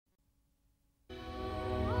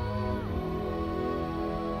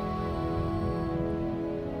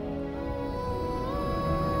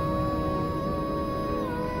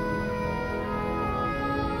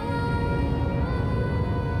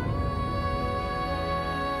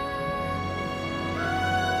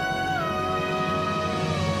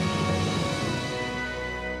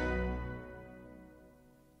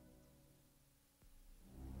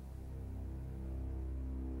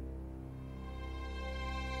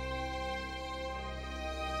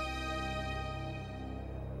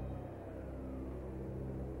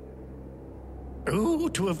Oh,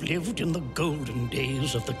 to have lived in the golden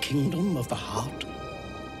days of the Kingdom of the Heart.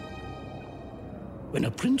 When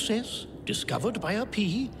a princess, discovered by a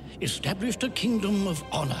pea, established a kingdom of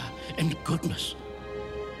honor and goodness.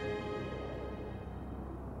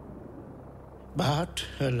 But,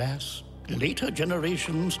 alas, later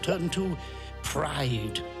generations turned to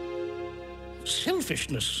pride,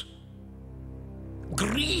 selfishness,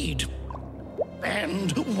 greed,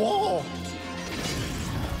 and war.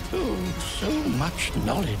 Oh, so much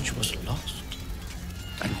knowledge was lost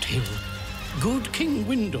until good King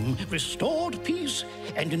Wyndham restored peace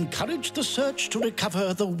and encouraged the search to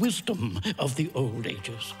recover the wisdom of the old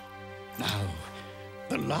ages. Now,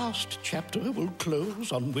 the last chapter will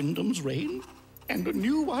close on Wyndham's reign, and a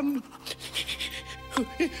new one.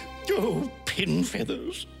 Oh, pin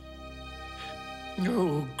feathers.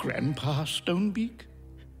 Oh, Grandpa Stonebeak.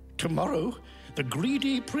 Tomorrow, the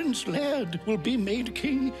greedy Prince Laird will be made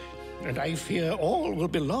king, and I fear all will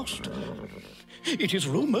be lost. It is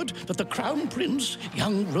rumored that the Crown Prince,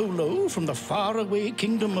 young Rollo from the faraway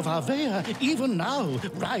kingdom of Arvea, even now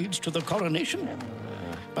rides to the coronation.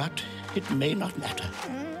 But it may not matter.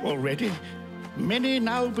 Already, many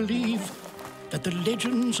now believe that the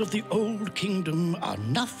legends of the old kingdom are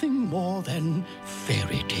nothing more than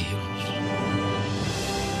fairy tales.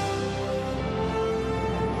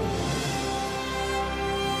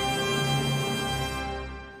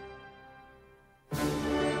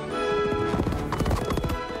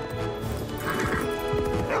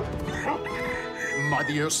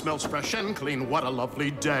 The air smells fresh and clean, what a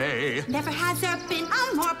lovely day. Never has there been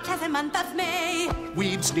a more pleasant month of May.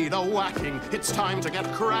 Weeds need a whacking, it's time to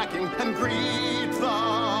get cracking and greet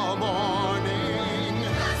the morning.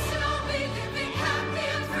 Blessed are we living happy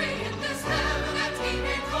and free in this heaven that he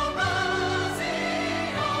made for us.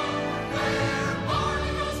 Where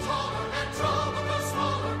barley grows taller and trouble grows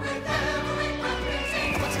smaller with every breath we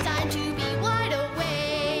take. It's time to be wide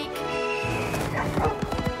awake.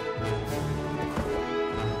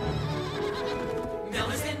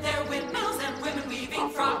 Millers in their windmills and women weaving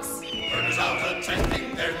frocks. Burners out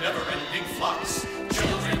attending their never-ending flocks.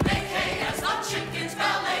 Children make hay as the chickens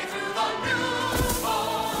ballet through the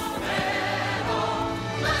new-born meadow.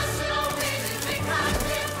 Blessed are we living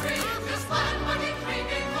happy and free in this land where we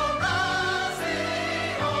creeping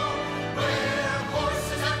Horazio. Where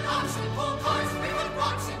horses and oxen pull carts, we put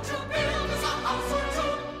rocks into build us a house or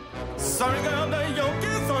two. Sorry, girl, the yoke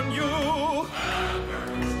is on you.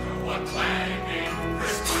 Hammers do a clanging,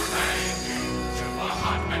 crisp clanging, to a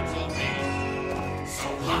hot mental beat. So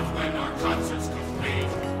hot when our concert's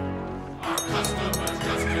complete, our customers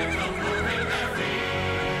just can't help moving their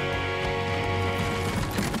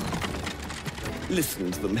feet.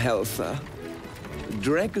 Listen to them, Helsa.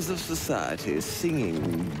 Dregs of society,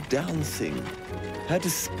 singing, dancing. How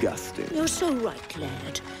disgusting. You're so right,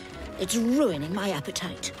 Laird. It's ruining my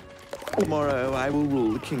appetite. Tomorrow I will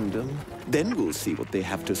rule the kingdom. Then we'll see what they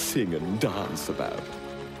have to sing and dance about.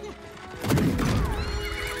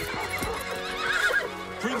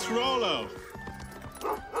 Prince Rollo.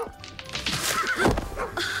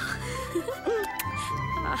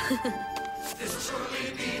 This will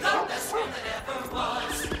surely be the best one that ever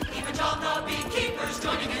was. Even John the beekeeper's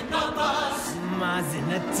joining in the buzz. Ma's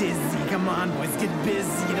in a tizzy. Come on, boys, get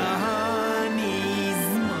busy. The honey's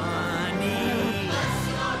money.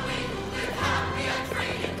 Blessed are we who live happy and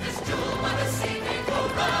free in this jewel by the sea named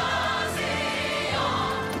Horazon.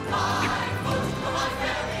 Five foot from my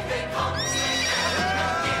ferry they come to take care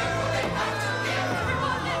and give what they have to give.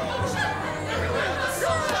 Everyone in motion, everywhere the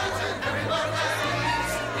sun shines and everywhere there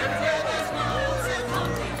is. Everywhere there's music,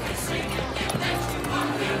 hunting, we sing and give thanks to our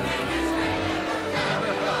King and his reign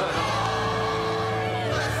forever.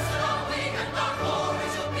 Blessed are we and our glory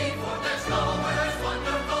shall be, for there's nowhere as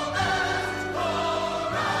wonderful as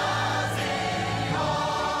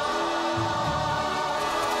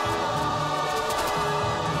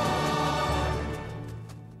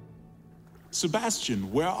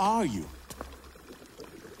Sebastian, where are you?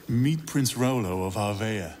 Meet Prince Rollo of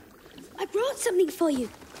Arvea. I brought something for you.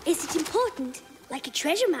 Is it important? Like a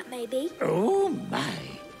treasure map, maybe? Oh, my.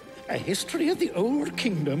 A history of the old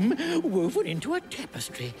kingdom woven into a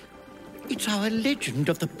tapestry. It's our legend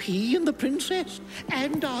of the pea and the princess,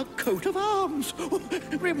 and our coat of arms. Oh,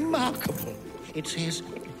 remarkable. It says,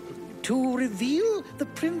 to reveal the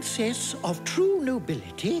princess of true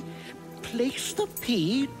nobility, place the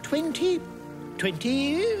pea 20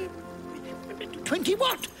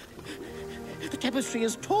 what? The tapestry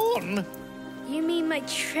is torn. You mean my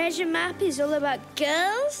treasure map is all about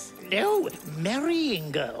girls? No,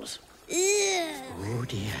 marrying girls. Ugh. Oh,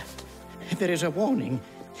 dear. There is a warning.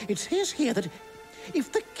 It says here that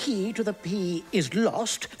If the key to the P is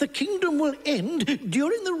lost, the kingdom will end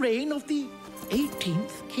during the reign of the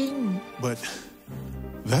 18th king. But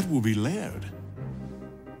that will be Laird.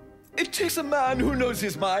 It takes a man who knows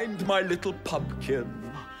his mind, my little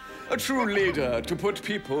pumpkin. A true leader to put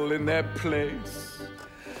people in their place.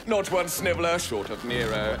 Not one sniveler short of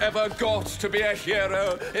Nero ever got to be a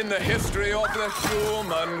hero in the history of the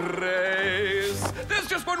human race. There's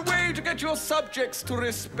just one way to get your subjects to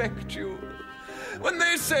respect you. When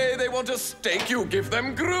they say they want a steak, you give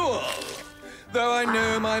them gruel. Though I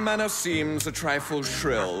know my manner seems a trifle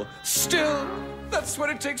shrill, still, that's what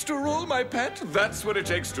it takes to rule, my pet. That's what it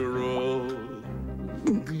takes to rule.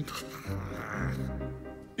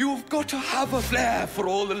 You've got to have a flair for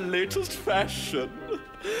all the latest fashion.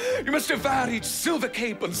 You must devour each silver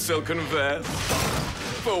cape and silken vest.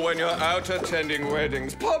 For when you're out attending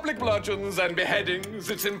weddings, public bludgeons and beheadings,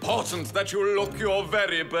 it's important that you look your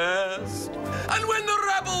very best. And when the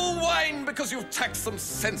rabble whine because you've taxed them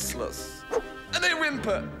senseless, and they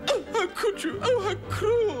whimper, "Oh, how could you? Oh, how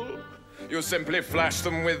cruel!" You simply flash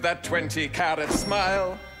them with that 20-carat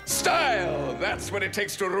smile. Style! That's what it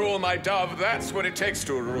takes to rule, my dove. That's what it takes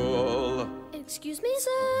to rule. Excuse me,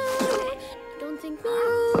 sir. Don't think me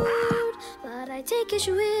rude, but I take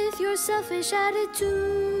issue with your selfish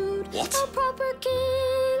attitude. What? A proper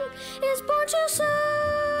king is born to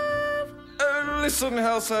serve. Listen,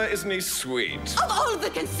 Helsa, isn't he sweet? Of all the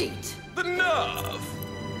conceit! The nerve!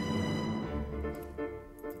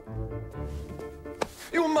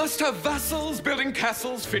 You must have vassals building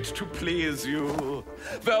castles fit to please you.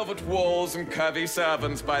 Velvet walls and curvy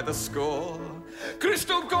servants by the score.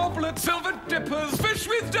 Crystal goblets, silver dippers, fish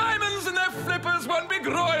with diamonds in their flippers. One big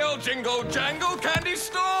royal jingle jangle candy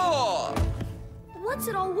store. What's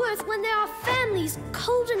it all worth when there are families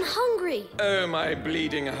cold and hungry? Oh, my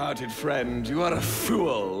bleeding-hearted friend, you are a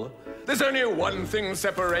fool. There's only one thing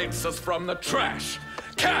separates us from the trash.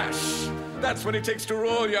 Cash! That's what it takes to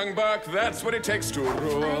rule, young buck. That's what it takes to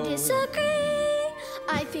rule. I disagree.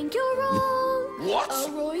 I think you're wrong. What? A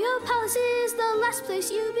royal palace is the last place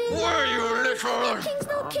you belong. Were you little? The king's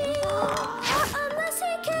no king, not unless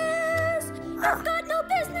he cares. You've got no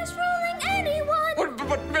business ruling anyone.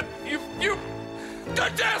 But you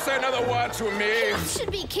don't dare say another word to me. I should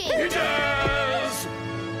be king. He does.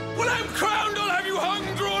 When I'm crowned, I'll have you hung,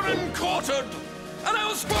 drawn, and quartered, and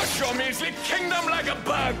I'll squash your measly kingdom like a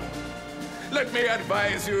bug. Let me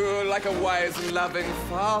advise you like a wise and loving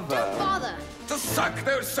father. Don't bother. To suck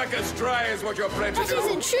those suckers dry is what you're bred to That do.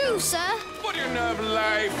 isn't true, sir. What do you know of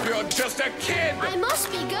life? You're just a kid. I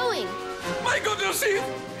must be going. My goodness, you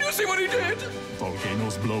see what he did?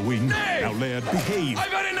 Volcanoes blowing. Nay! Now, Laird, behave.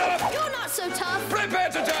 I've had enough. You're not so tough. Prepare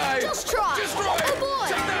to die. Just try. Destroy. Oh, boy.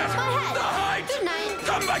 Take that. My head. The height. Good night.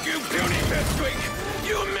 Come back, you puny pipsqueak.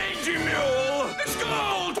 You mangy mule. It's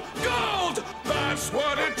gold. Gold. That's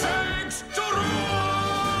what it takes to rule.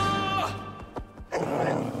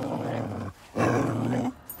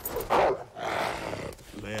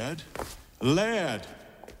 Laird? Laird!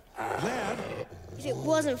 Laird? If it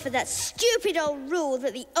wasn't for that stupid old rule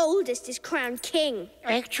that the oldest is crowned king.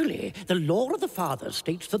 Actually, the law of the father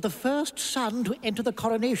states that the first son to enter the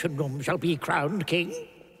coronation room shall be crowned king.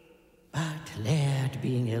 But Laird,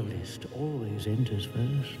 being eldest, always enters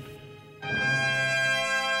first.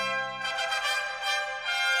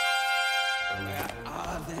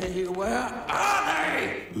 Where are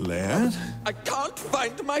they? Laird? I can't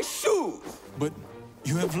find my shoes. But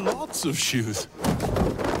you have lots of shoes.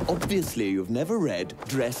 Obviously, you've never read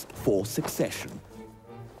Dressed for Succession.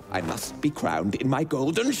 I must be crowned in my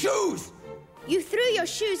golden shoes. You threw your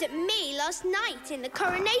shoes at me last night in the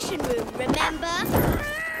coronation room, remember?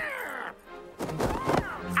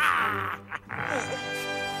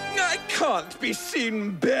 I can't be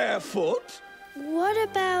seen barefoot. What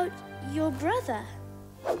about your brother?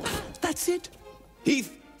 That's it.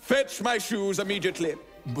 Heath, fetch my shoes immediately.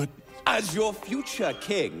 But as your future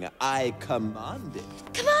king, I command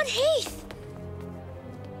it. Come on, Heath!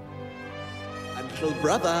 And little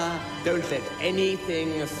brother, don't let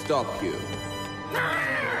anything stop you.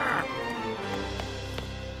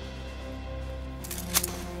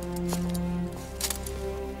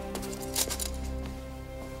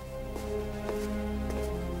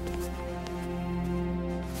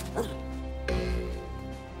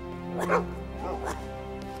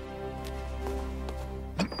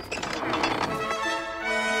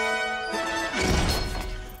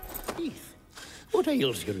 Heath, what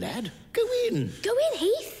ails you, lad? Go in. Go in,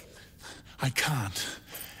 Heath. I can't.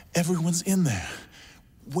 Everyone's in there,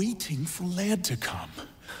 waiting for Laird to come.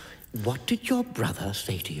 What did your brother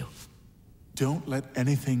say to you? Don't let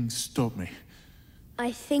anything stop me.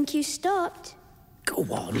 I think you stopped. Go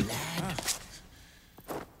on, lad.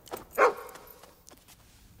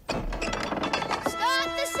 Start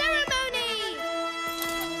the ceremony!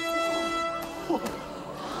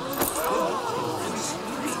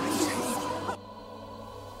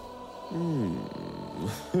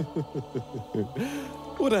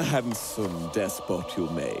 What a handsome despot you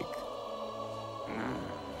make.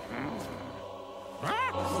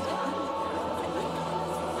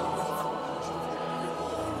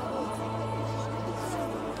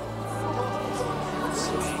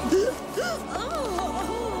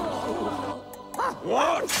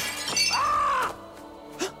 What?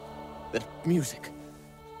 That music.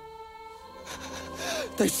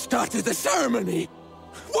 They started the ceremony.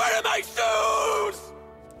 Where are my shoes?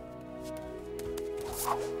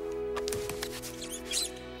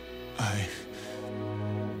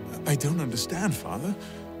 I don't understand, Father.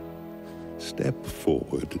 Step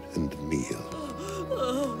forward and kneel.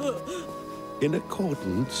 In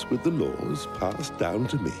accordance with the laws passed down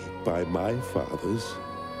to me by my fathers,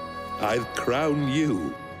 I've crowned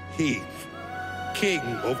you, Heath, king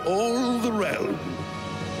of all the realm.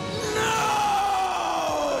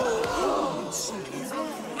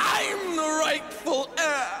 I'm the rightful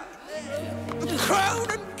heir. The crown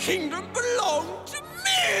and kingdom belong to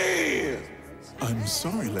me. I'm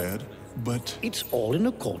sorry, lad, but... It's all in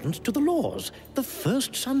accordance to the laws. The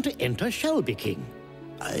first son to enter shall be king.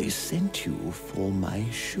 I sent you for my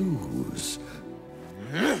shoes.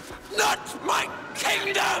 Not my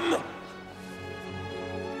kingdom!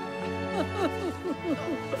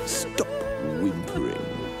 Stop whimpering.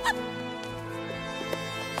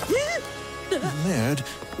 Lad...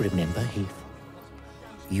 Remember, Heath,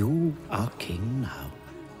 you are king now.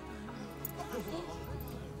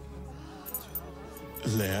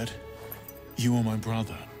 Lad, you are my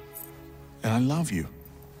brother, and I love you.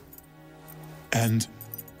 And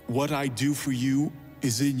what I do for you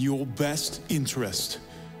is in your best interest.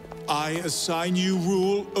 I assign you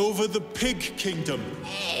rule over the Pig Kingdom.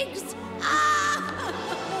 Pigs!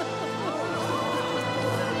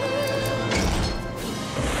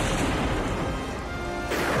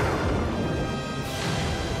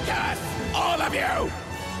 Yes, all of you!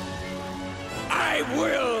 I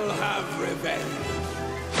will have revenge.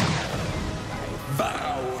 I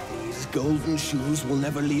vow these golden shoes will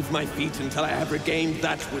never leave my feet until I have regained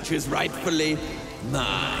that which is rightfully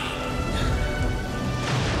mine.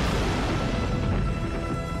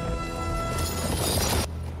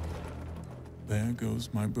 There goes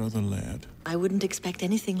my brother, Lad. I wouldn't expect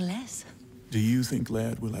anything less. Do you think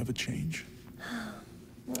Lad will ever change?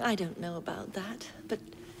 I don't know about that, but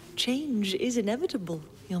change is inevitable,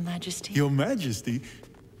 Your Majesty. Your Majesty?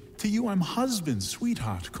 To you, I'm husband,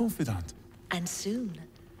 sweetheart, confidant. And soon,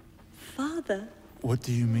 father. What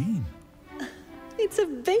do you mean? It's a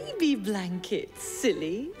baby blanket,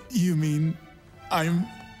 silly. You mean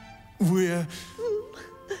we're...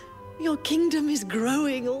 Your kingdom is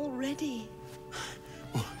growing already.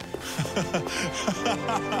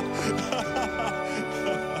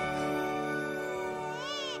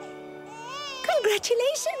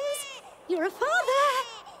 Congratulations! You're a father!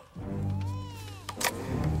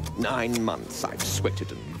 9 months I've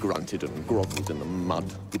sweated and grunted and grovelled in the mud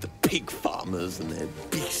with the pig farmers and their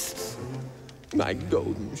beasts. My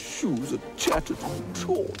golden shoes are tattered and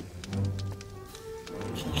torn.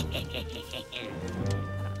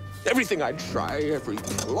 Everything I try, every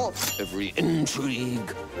plot, every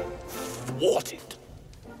intrigue, thwarted.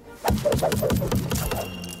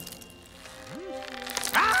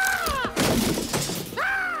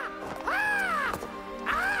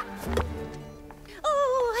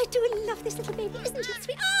 Oh, I do love this little baby, isn't he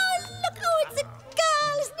sweet? Oh, look! Oh, it's a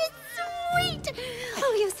girl! Isn't it sweet?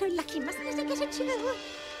 Oh, you're so lucky, mustn't it? I get a chill.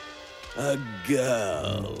 A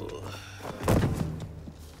girl.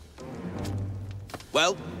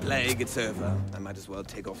 Well, plague, it's over. I might as well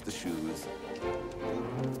take off the shoes.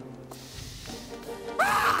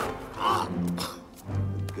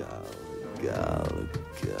 Girl.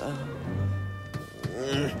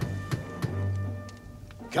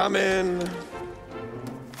 Come in.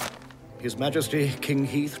 His Majesty, King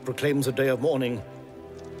Heath, proclaims a day of mourning.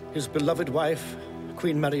 His beloved wife,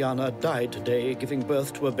 Queen Mariana, died today, giving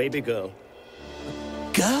birth to a baby girl.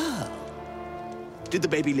 Girl? Did the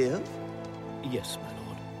baby live? Yes, my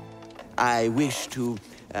lord. I wish to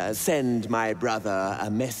send my brother a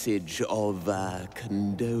message of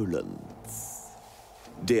condolence.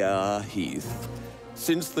 Dear Heath,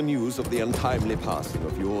 since the news of the untimely passing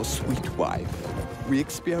of your sweet wife, we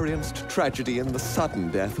experienced tragedy in the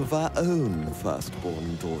sudden death of our own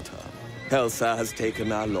firstborn daughter. Elsa has taken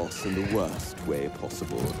our loss in the worst way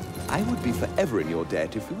possible. I would be forever in your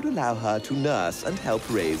debt if you would allow her to nurse and help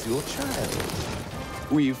raise your child.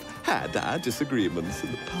 We've had our disagreements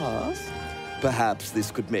in the past. Perhaps this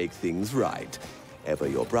could make things right. Ever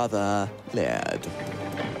your brother, Laird.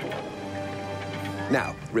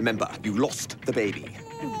 Now, remember, you lost the baby.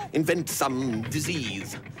 Invent some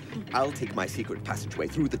disease. I'll take my secret passageway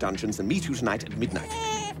through the dungeons and meet you tonight at midnight.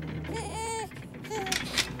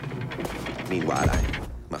 Meanwhile, I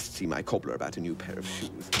must see my cobbler about a new pair of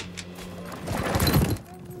shoes.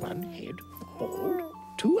 One head, bald,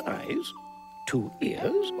 2 eyes, 2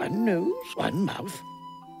 ears, 1 nose, 1 mouth.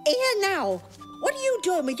 Here now! What are you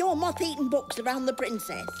doing with your moth-eaten books around the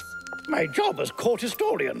princess? My job as court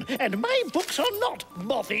historian, and my books are not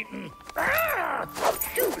moth-eaten. Ah!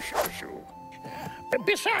 Shoo, shoo, shoo.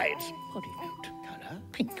 Besides, body note, colour,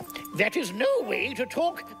 pink. That is no way to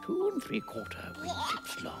talk 2 3/4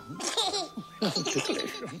 wingtips long.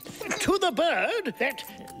 Ticklish. To the bird that,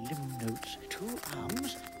 limb notes, 2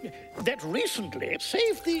 arms, that recently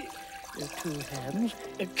saved the 2 hands,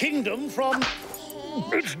 kingdom from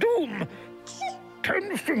its doom.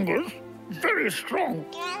 10 fingers, very strong.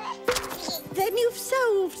 Then you've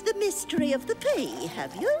solved the mystery of the pea,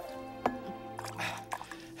 have you?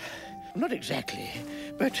 Not exactly,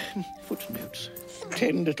 but footnotes.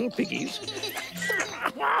 10 little piggies.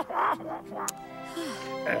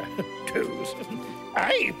 Toes.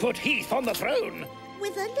 I put Heath on the throne.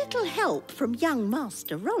 With a little help from young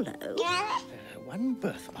Master Rollo. 1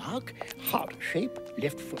 birthmark, heart shape,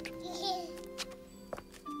 left foot.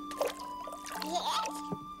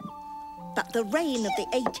 But the reign of the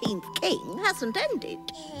 18th king hasn't ended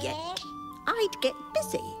yet. I'd get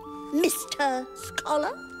busy, Mr.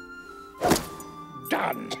 Scholar.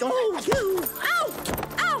 Done. Oh, you! Out!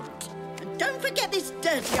 Out! And don't forget this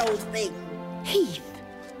dirty old thing. Heath,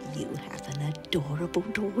 you have an adorable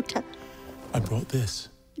daughter. I brought this.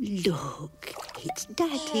 Look, it's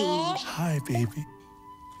Daddy. Hi, baby.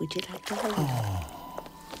 Would you like to hold her?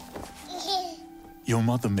 Your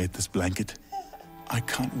mother made this blanket. I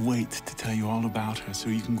can't wait to tell you all about her so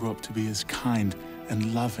you can grow up to be as kind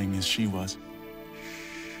and loving as she was.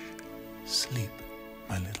 Shh. Sleep,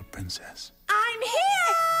 my little princess. I'm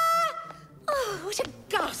here! Oh, what a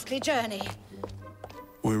ghastly journey.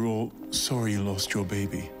 We're all sorry you lost your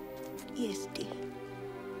baby. Yes, dear.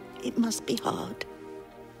 It must be hard.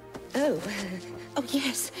 Oh,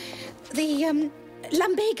 yes. The,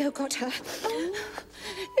 lumbago got her.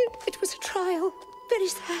 It was a trial. Very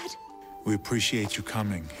sad. We appreciate you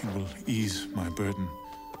coming. It will ease my burden.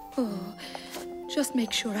 Oh, just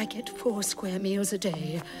make sure I get 4 square meals a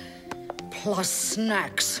day. Plus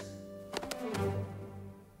snacks.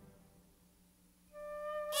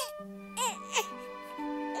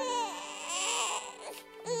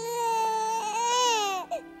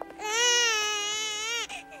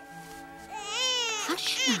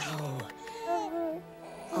 Hush now.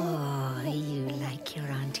 Oh, you like your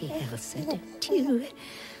Auntie Elsa, don't you?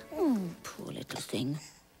 Oh, poor little thing.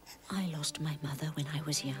 I lost my mother when I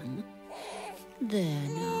was young. There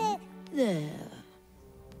now, there.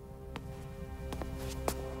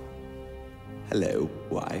 Hello,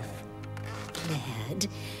 wife. Laird,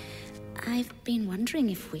 I've been wondering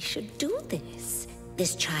if we should do this.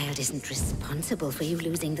 This child isn't responsible for you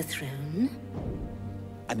losing the throne.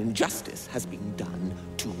 An injustice has been done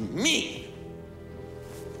to me.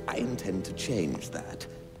 I intend to change that.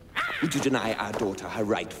 Would you deny our daughter her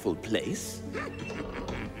rightful place?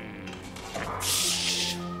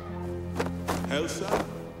 Elsa?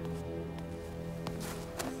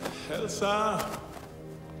 Elsa?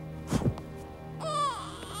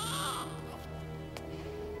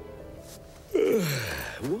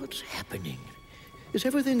 What's happening? Is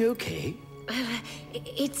everything okay?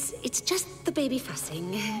 It's just the baby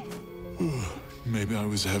fussing. Maybe I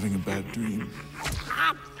was having a bad dream.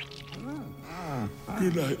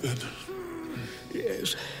 Good night, then.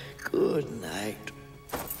 Yes, good night.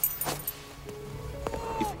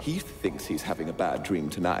 If Heath thinks he's having a bad dream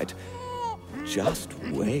tonight, just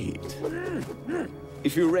wait.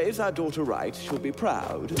 If you raise our daughter right, she'll be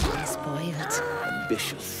proud. And spoiled.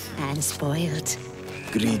 Ambitious. And spoiled.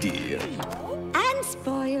 Greedy. And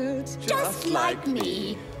spoiled. Just like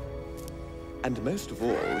me. And most of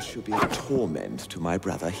all, she'll be a torment to my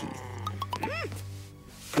brother Heath.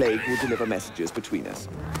 Plague will deliver messages between us.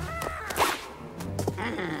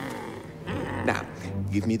 Now,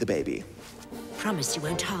 give me the baby. Promise you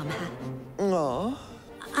won't harm her. Aw.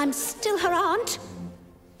 I'm still her aunt.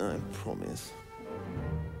 I promise.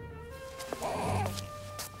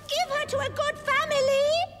 Give her to a good family.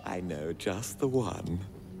 I know just the one.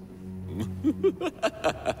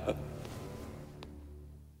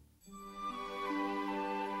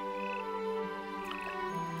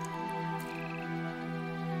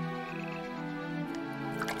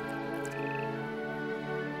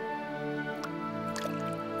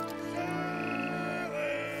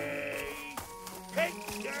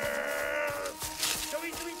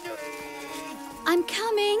 I'm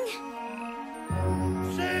coming.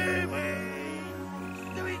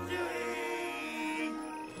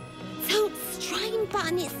 Don't strain,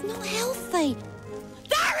 Button. It's not healthy.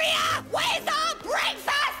 Daria! Where's our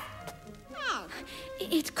breakfast? Oh.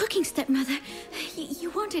 It's cooking, stepmother. You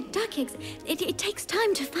wanted duck eggs. It takes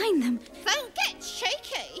time to find them. Don't get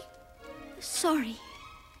cheeky. Sorry.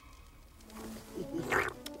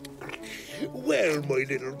 Well, my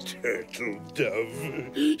little turtle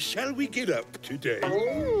dove, shall we get up today?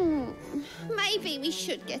 Maybe we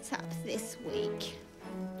should get up this week.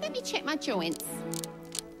 Let me check my joints.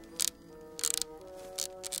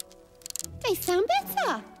 They sound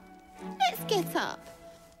better. Let's get up.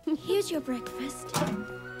 Here's your breakfast.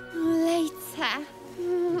 Later.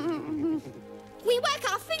 We work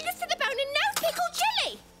our fingers to the bone and no pickled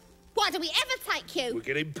chilli. Why do we ever take you? We're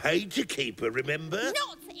getting paid to keep her, remember?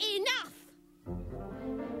 Not enough.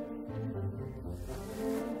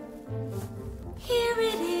 Here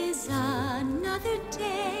it is, another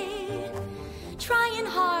day, trying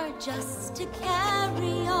hard just to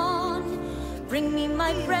carry on. Bring me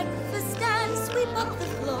my breakfast and sweep up the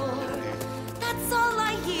floor. That's all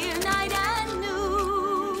I hear night and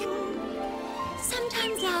noon.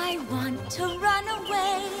 Sometimes I want to run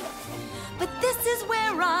away, but this is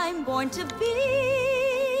where I'm born to be.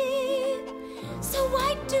 So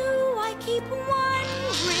why do I keep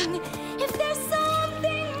wondering if there's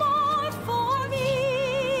something more for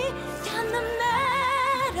me? Down the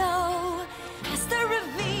meadow, past the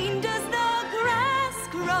ravine, does the grass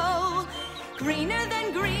grow? Greener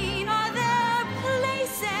than green are there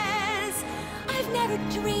places I've never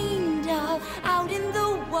dreamed of out in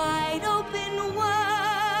the wide open world.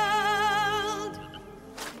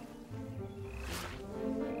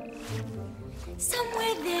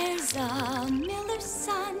 Somewhere there's a miller's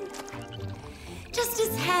son, just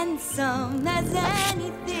as handsome as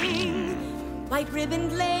anything.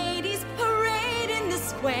 White-ribboned ladies parade in the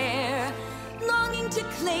square, longing to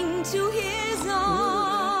cling to his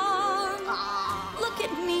arm. Look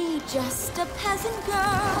at me, just a peasant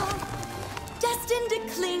girl, destined to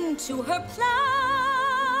cling to her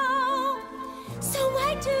plow. So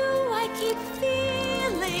why do I keep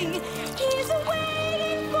feeling he's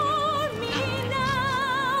waiting for me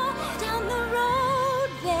now? Down the road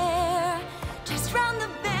there, just round the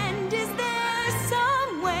bend, is there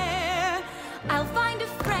somewhere I'll find a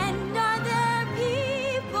friend? Are there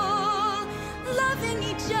people loving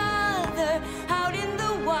each other out in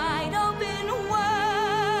the wide open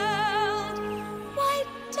world? White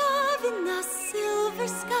dove in the silver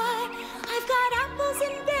sky, I've got apples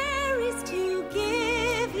and berries to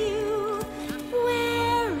give you.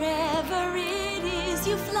 Wherever it is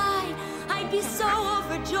you fly, I'd be so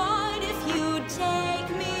overjoyed if you'd take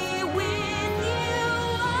me with you.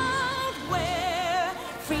 Out where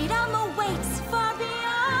freedom awaits far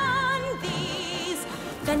beyond these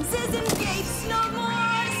fences and gates, no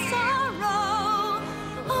more sorrow,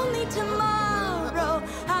 only tomorrow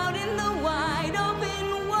out in the wide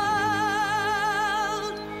open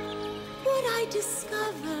world. Would I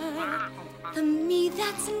discover the me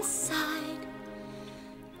that's inside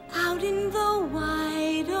out in the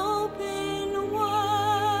wide open world?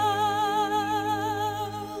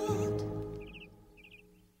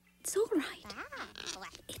 It's all right.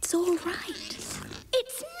 It's all right.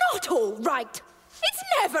 It's not all right. It's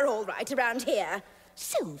never all right around here.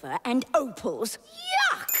 Silver and opals.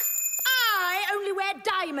 Yuck! I only wear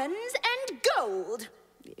diamonds and gold.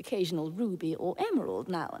 The occasional ruby or emerald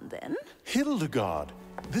now and then. Hildegard,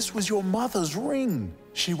 this was your mother's ring.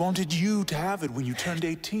 She wanted you to have it when you turned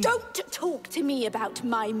 18. Don't talk to me about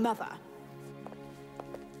my mother.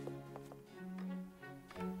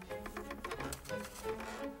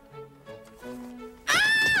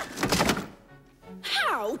 Ah!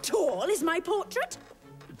 How tall is my portrait?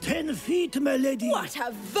 10 feet, my lady. What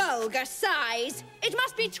a vulgar size! It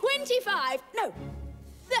must be 25, no,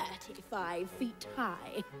 35 feet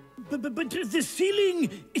high. But the ceiling,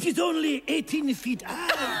 it is only 18 feet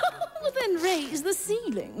high. Well, then raise the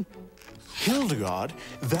ceiling. Hildegard,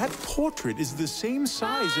 that portrait is the same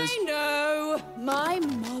size as... I know, my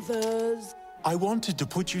mother's. I wanted to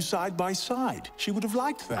put you side by side. She would have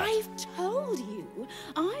liked that. I've told you,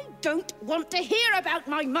 I don't want to hear about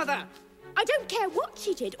my mother. I don't care what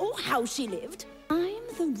she did or how she lived. I'm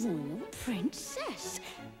the royal princess,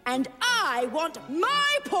 and I want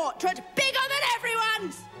my portrait bigger than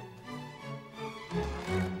everyone's!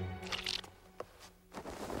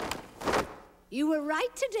 You were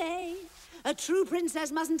right today. A true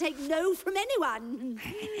princess mustn't take no from anyone.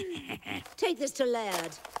 Take this to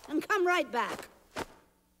Laird, and come right back.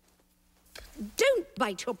 Don't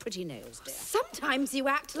bite your pretty nose, dear. Sometimes you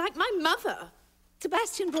act like my mother.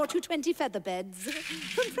 Sebastian brought you 20 feather beds.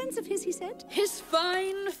 From friends of his, he said. His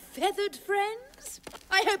fine, feathered friends?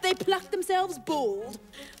 I hope they pluck themselves bald.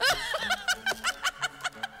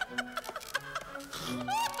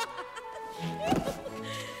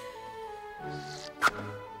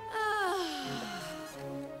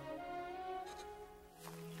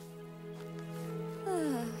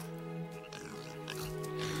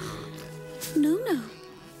 No.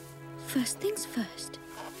 First things first.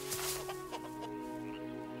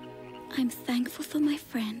 I'm thankful for my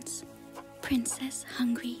friends, Princess,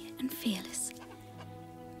 Hungry, and Fearless.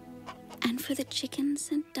 And for the chickens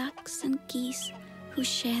and ducks and geese who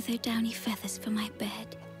share their downy feathers for my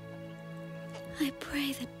bed. I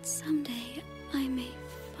pray that someday I may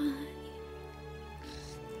find...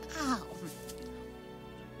 Ow.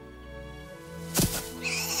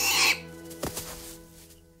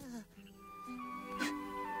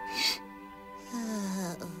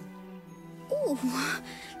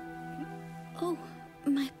 Oh,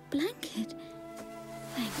 my blanket.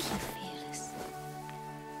 Thank you, Fearless.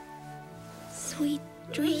 Sweet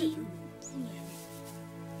dreams.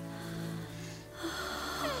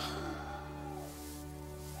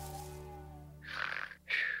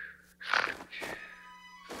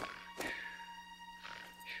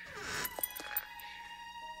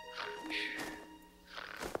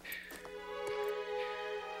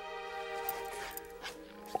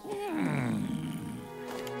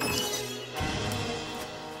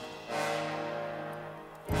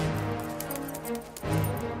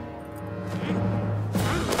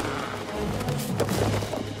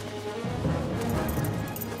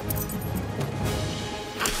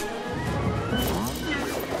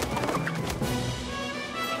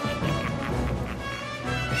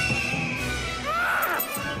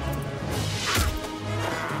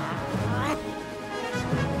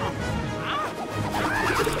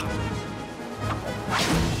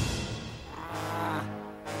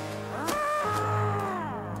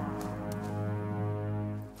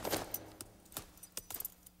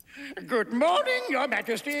 Good morning, Your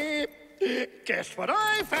Majesty. Guess what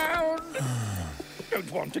I found?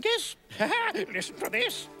 Don't want to guess? Listen to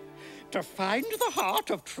this. To find the heart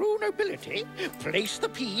of true nobility, place the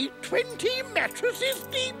pea 20 mattresses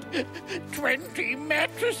deep. 20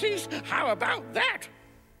 mattresses. How about that?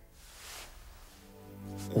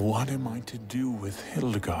 What am I to do with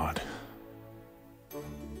Hildegard?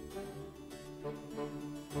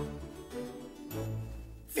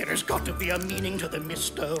 There has got to be a meaning to the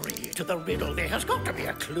mystery, to the riddle. There has got to be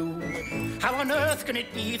a clue. How on earth can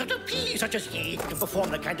it be that a pea such as ye can perform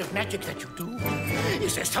the kind of magic that you do?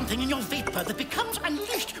 Is there something in your vapor that becomes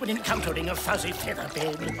unleashed when encountering a fuzzy feather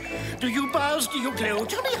bed? Do you buzz? Do you glow?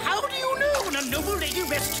 Tell me, how do you know when a noble lady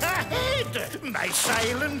rests her head? My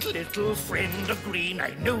silent little friend of green,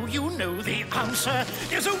 I know you know the answer.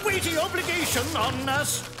 There's a weighty obligation on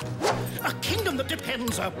us, a kingdom that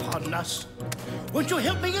depends upon us. Won't you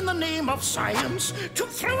help me in the name of science to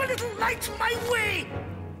throw a little light my way?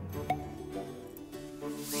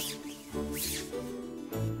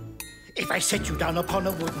 If I set you down upon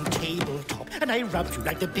a wooden tabletop and I rubbed you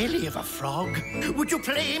like the belly of a frog, would you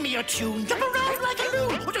play me a tune, jump around like a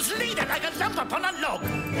loon, or just lay there like a lump upon a log?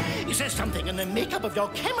 Is there something in the makeup of your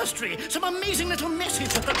chemistry, some amazing little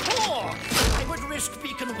message at the core? I would risk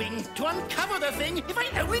beak and wing to uncover the thing if I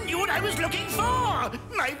only knew what I was looking for.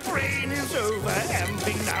 My brain is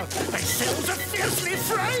over-amping now. My cells are fiercely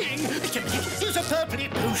frying. Here's a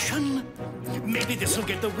purpley potion. Maybe this'll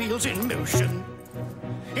get the wheels in motion.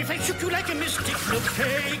 If I shook you like a mystic milk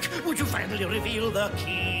cake, would you finally reveal the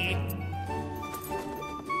key?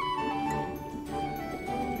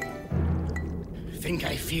 Think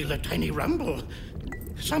I feel a tiny rumble.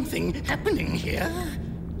 Something happening here.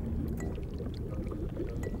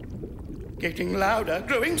 Getting louder,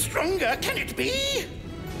 growing stronger. Can it be?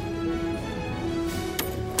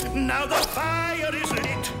 Now the fire is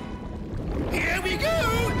lit. Here we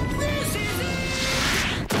go. This is it.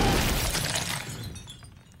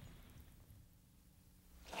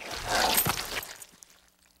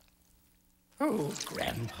 Oh,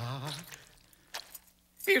 Grandpa,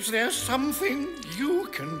 is there something you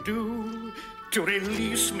can do to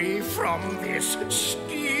release me from this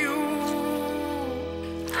stew?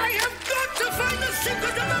 I have got to find the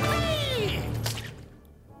secret of the pea!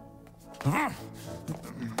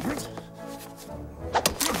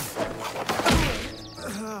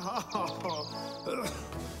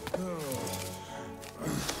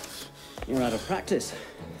 You're out of practice.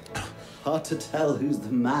 Hard to tell who's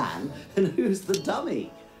the man and who's the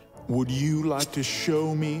dummy. Would you like to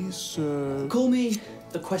show me, sir? Call me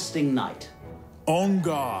the Questing Knight. On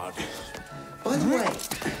guard. By the way,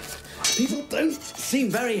 people don't seem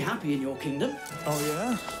very happy in your kingdom. Oh,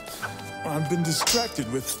 yeah? I've been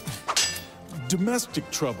distracted with domestic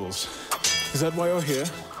troubles. Is that why you're here?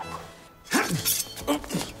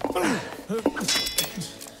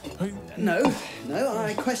 No,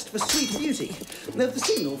 I quest for sweet beauty, of the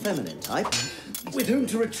single feminine type, with whom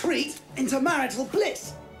to retreat into marital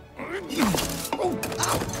bliss. Look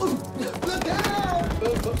out!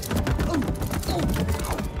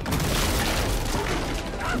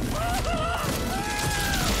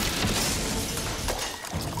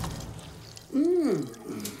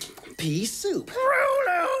 Pea soup.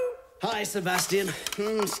 Rolo! Hi, Sebastian.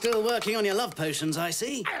 Still working on your love potions, I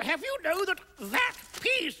see. I'll have you know that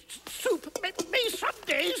pea soup may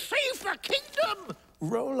someday save the kingdom!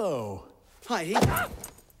 Rolo. Hi, Heath.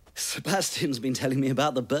 Sebastian's been telling me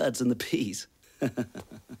about the birds and the peas.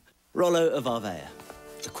 Rollo of Arvea,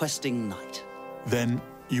 the questing knight. Then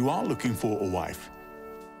you are looking for a wife?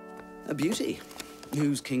 A beauty,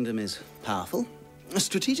 whose kingdom is powerful,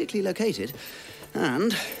 strategically located,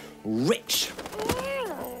 and rich.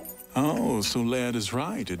 Oh, so Laird is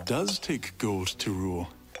right. It does take gold to rule.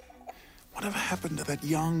 Whatever happened to that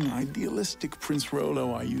young, idealistic Prince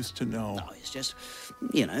Rollo I used to know? Oh, it's just,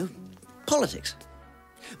 politics.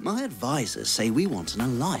 My advisors say we want an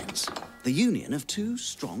alliance, the union of two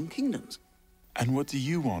strong kingdoms. And what do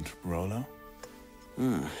you want, Rollo?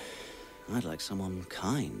 I'd like someone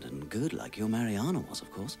kind and good like your Mariana was, of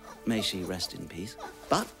course. May she rest in peace.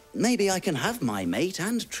 But maybe I can have my mate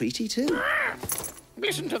and treaty too.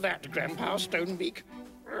 Listen to that, Grandpa Stonebeak.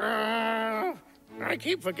 I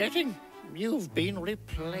keep forgetting. You've been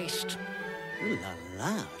replaced. Ooh la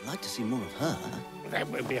la, I'd like to see more of her. That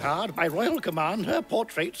won't be hard. By royal command, her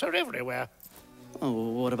portraits are everywhere. Oh,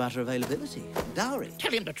 what about her availability? Dowry?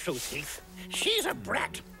 Tell him the truth, Heath. She's a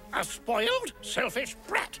brat. A spoiled, selfish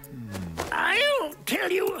brat. I'll tell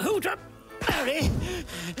you who to marry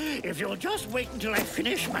if you'll just wait until I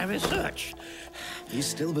finish my research. You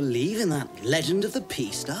still believe in that legend of the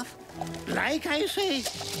pea stuff? Like I say,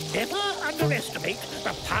 never underestimate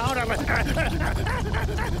the power of a...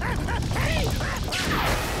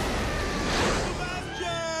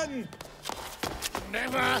 Sebastian!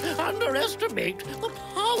 Never underestimate the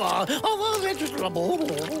power of a vegetable.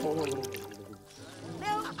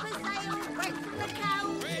 Milk for sale, bread from the cow.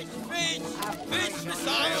 Fish for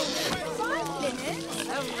sale. 5 minutes. A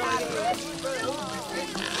rabbit.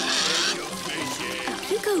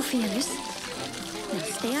 You go, Fearless. Now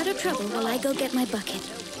stay out of trouble while I go get my bucket.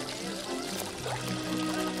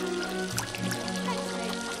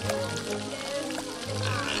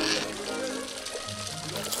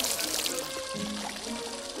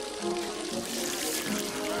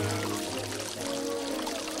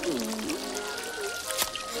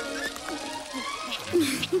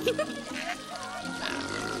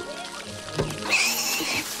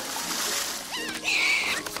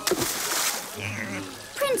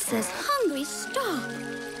 Princess, hungry, stop.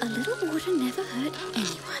 A little water never hurt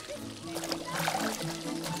anyone.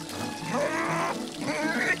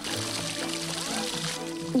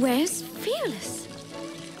 Where's Fearless?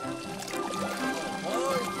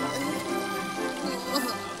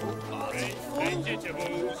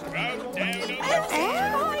 Vegetables, round down.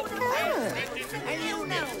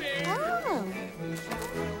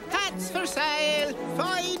 Hats for sale!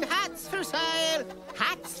 Fine hats for sale!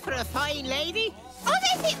 Hats for a fine lady! Are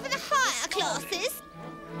they fit for the higher classes?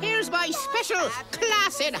 Here's my special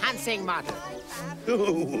class-enhancing model.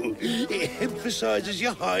 Oh, it emphasizes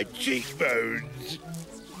your high cheekbones.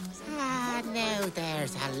 Ah, now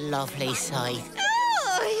there's a lovely sight.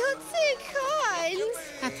 Oh, you're too kind.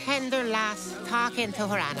 A tender lass talking to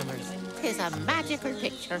her animals. 'Tis a magical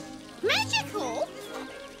picture. Magical?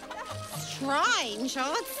 Strange,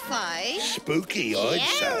 I'd say. Spooky, I'd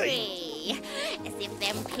say. Scary. As if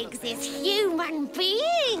them pigs is human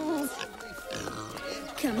beings.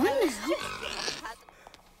 Come on now.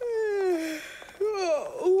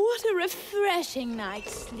 What a refreshing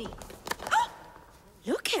night's sleep. Oh,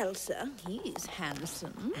 look, Elsa. He's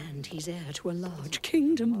handsome. And he's heir to a large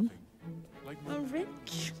kingdom. A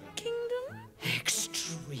rich kingdom?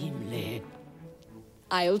 Extremely.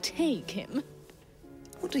 I'll take him.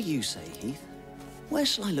 What do you say, Heath? Where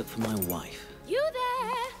shall I look for my wife? You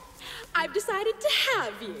there? I've decided to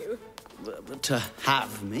have you. To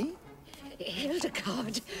have me?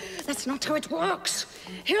 Hildegard, that's not how it works.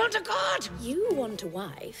 Hildegard! You want a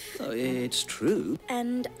wife. Oh, it's true.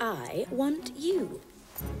 And I want you.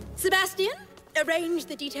 Sebastian, Arrange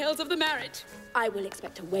the details of the marriage. I will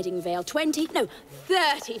expect a wedding veil 30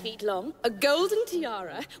 feet long, a golden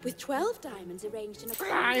tiara with 12 diamonds arranged in a...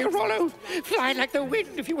 Fly, Rollo! Fly like the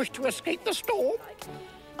wind if you wish to escape the storm.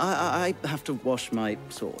 I have to wash my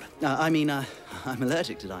sword. I'm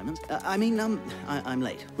allergic to diamonds. I'm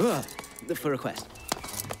late. Ugh, for a quest.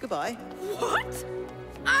 Goodbye. What?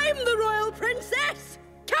 I'm the royal princess!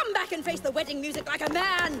 Come back and face the wedding music like a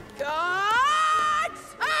man!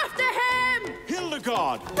 Guards! After him!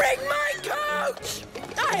 Hildegard! Bring my coach!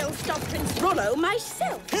 I'll stop Prince Rollo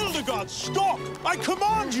myself. Hildegard, stop! I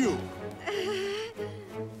command you!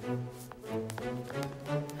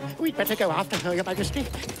 We'd better go after her, Your Majesty.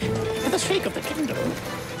 For the sake of the kingdom.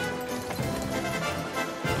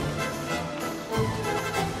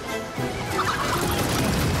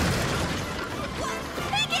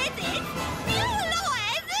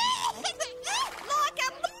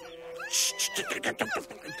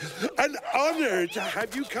 An honor to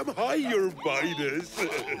have you come high, Your Highness.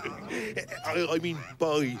 I mean,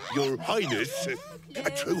 by Your Highness. A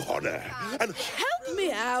true honor. And help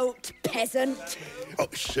me out, peasant. Oh,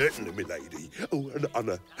 certainly, milady. Oh, an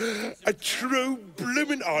honor. A true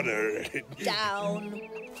bloomin' honor. Down.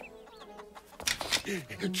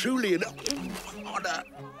 Truly an honor.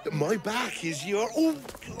 My back is your... Oh,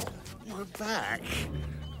 my back.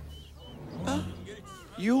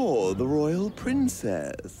 You're the royal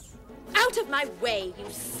princess. Out of my way, you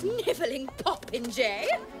sniveling popinjay!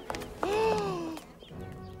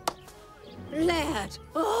 Laird!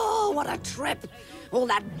 Oh, what a trip! All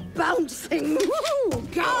that bouncing! Woo,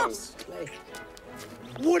 ghastly!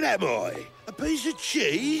 What am I? A piece of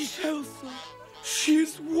cheese? Elsa,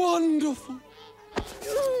 she's wonderful.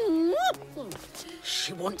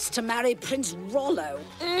 She wants to marry Prince Rollo.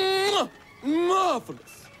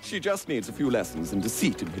 Marvelous. She just needs a few lessons in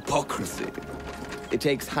deceit and hypocrisy. It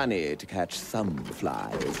takes honey to catch some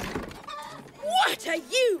flies. What are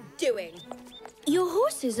you doing? Your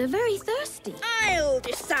horses are very thirsty. I'll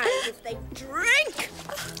decide if they drink.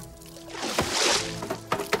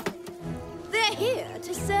 They're here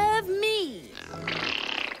to serve me.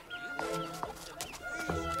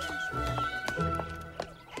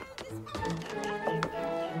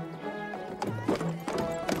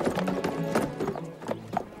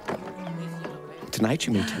 Tonight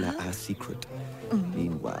you may tell her our secret.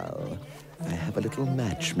 Meanwhile, I have a little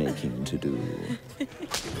matchmaking to do.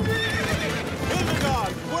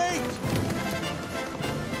 Hildegard, wait!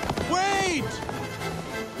 Wait!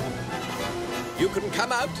 You can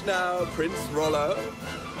come out now, Prince Rollo.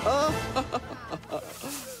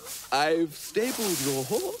 I've stabled your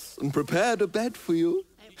horse and prepared a bed for you.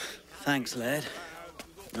 Thanks, Laird.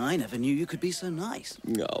 I never knew you could be so nice.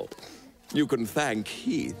 No, you can thank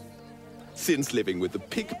Heath. Since living with the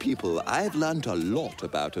pig people, I've learned a lot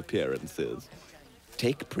about appearances.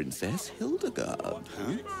 Take Princess Hildegard.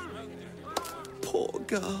 Huh? Poor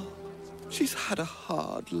girl. She's had a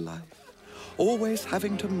hard life, always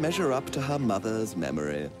having to measure up to her mother's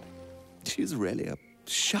memory. She's really a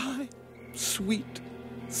shy, sweet,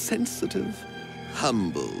 sensitive,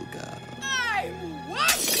 humble girl.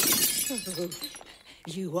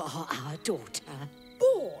 You are our daughter.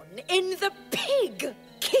 Born in the pig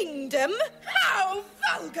kingdom? How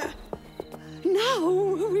vulgar!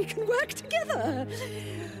 Now we can work together.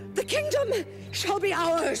 The kingdom shall be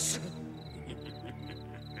ours.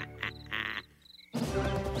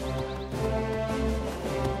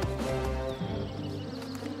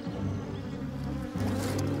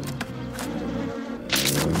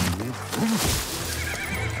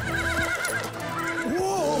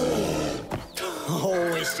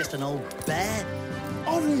 Oh, it's just an old bear.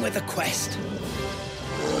 On with the quest.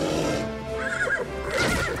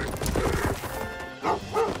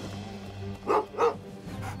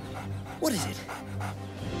 What is it?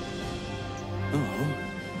 Oh,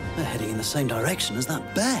 they're heading in the same direction as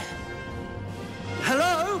that bear.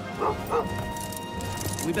 Hello?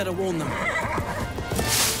 We better warn them.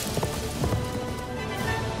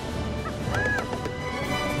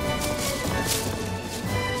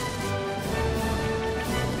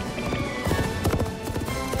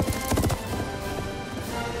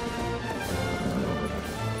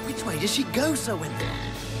 Which way does she go, Sir Wendell?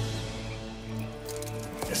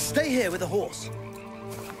 Stay here with the horse.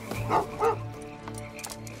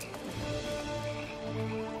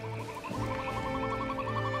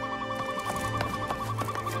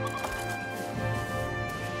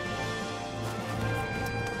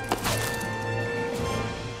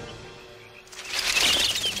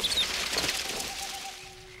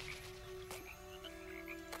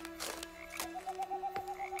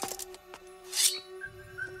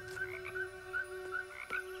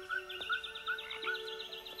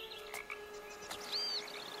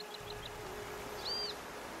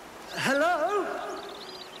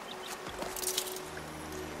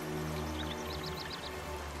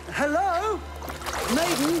 Hello?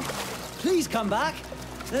 Maiden, please come back.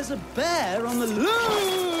 There's a bear on the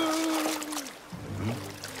loose.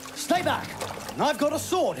 Stay back. I've got a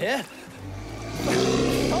sword here.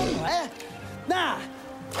 Somewhere. Now.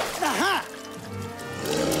 Aha!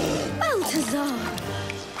 Balthazar!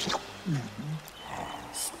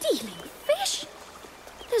 Stealing fish?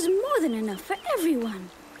 There's more than enough for everyone.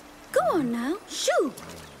 Go on now, shoo!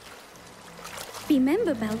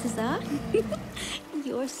 Remember, Balthazar,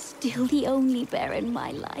 you're still the only bear in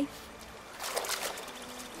my life.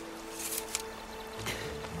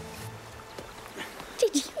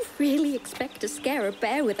 Did you really expect to scare a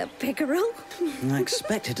bear with a pickerel? I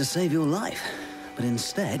expected to save your life, but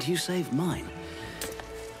instead you saved mine.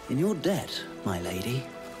 In your debt, my lady.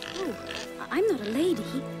 Oh, I'm not a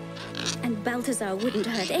lady, and Balthazar wouldn't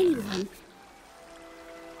hurt anyone.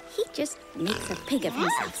 He just makes a pig of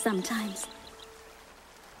himself sometimes.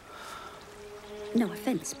 No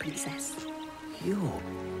offense, Princess. You're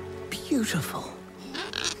beautiful.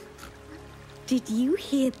 Did you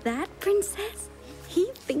hear that, Princess?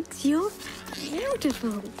 He thinks you're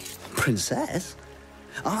beautiful. Princess?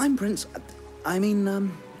 I'm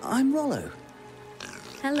I'm Rollo.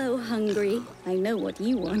 Hello, hungry. I know what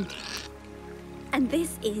you want. And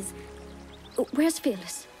this is... Where's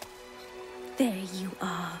Fearless? There you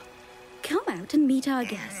are. Come out and meet our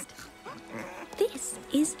guest. This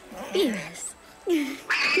is Fearless.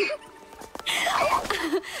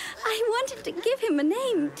 I wanted to give him a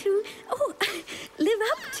name to... live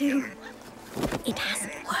up to. It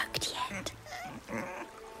hasn't worked yet.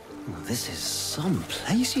 Oh, this is some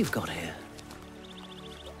place you've got here.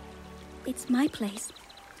 It's my place.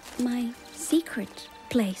 My secret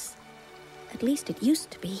place. At least it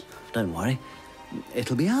used to be. Don't worry.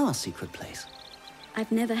 It'll be our secret place.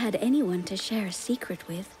 I've never had anyone to share a secret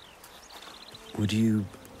with. Would you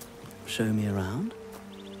show me around?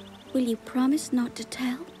 Will you promise not to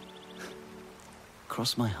tell?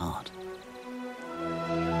 Cross my heart.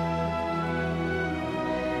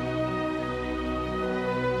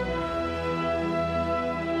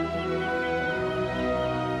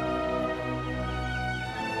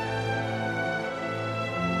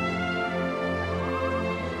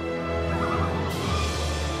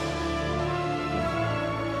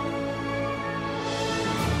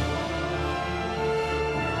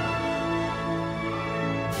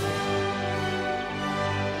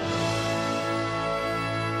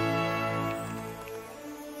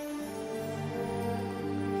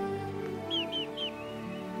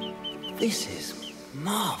 This is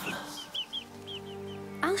marvelous.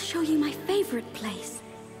 I'll show you my favorite place.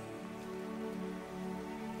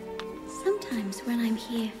 Sometimes when I'm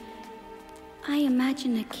here, I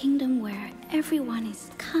imagine a kingdom where everyone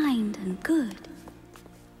is kind and good.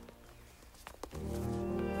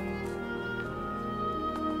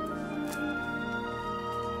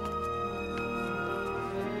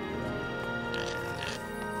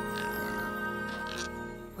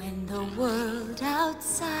 When the world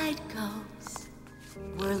outside goes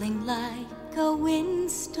whirling like a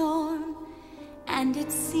windstorm, and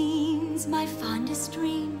it seems my fondest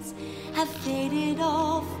dreams have faded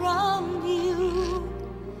all from view,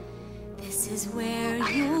 this is where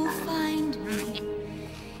you'll find me,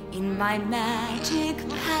 in my magic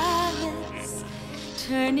palace,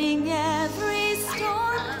 turning every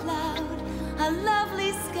storm cloud a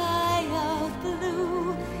lovely sky of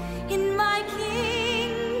blue. In my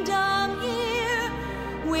kingdom here,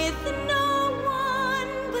 with no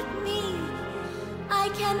one but me, I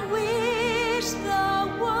can wish the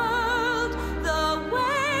world the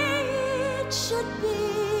way it should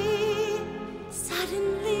be.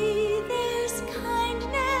 Suddenly there's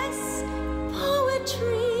kindness,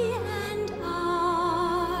 poetry, and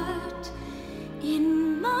art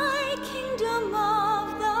in my kingdom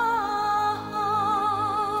of the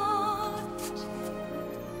heart.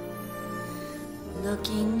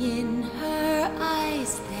 Looking in her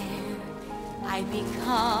eyes there, I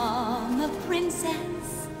become a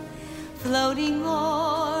princess, floating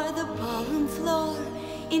o'er the ballroom floor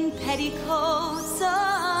in petticoats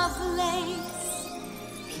of lace.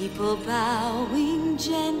 People bowing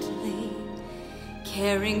gently,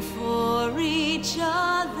 caring for each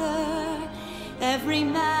other, every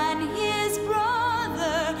man his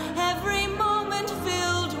brother, every moment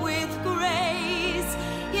filled with grace.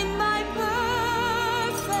 In my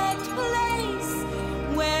perfect place,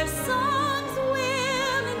 where songs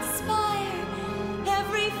will inspire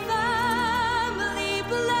every family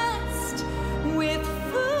blessed with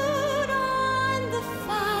food on the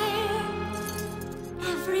fire.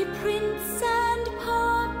 Every prince and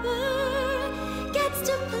pauper gets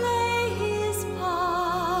to play his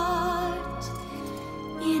part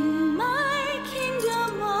in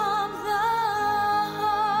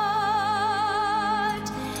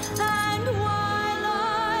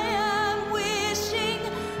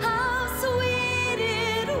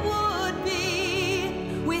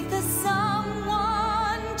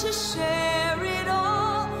to share it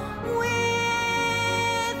all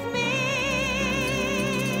with me.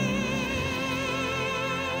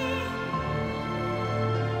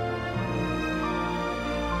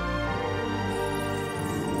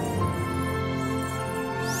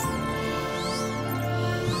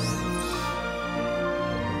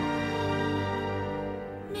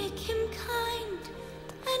 Make him kind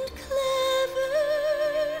and clever,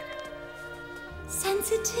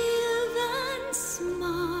 sensitive and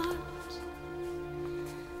smart,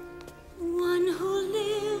 one who'll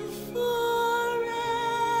live forever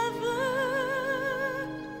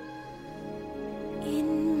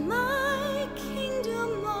in my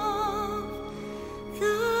kingdom of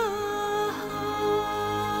the heart.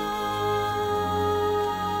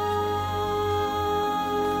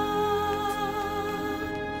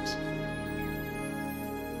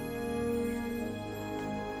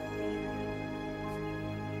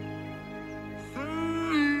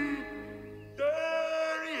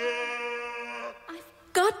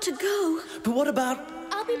 Got to go. But what about...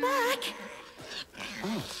 I'll be back.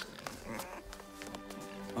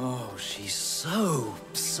 Oh, she's so...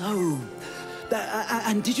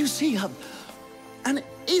 and did you see her? And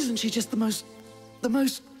isn't she just the most...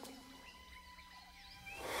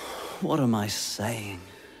 What am I saying?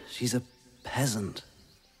 She's a peasant.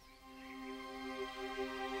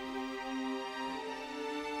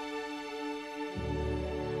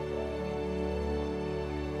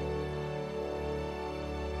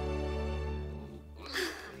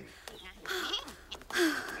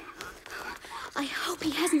 I hope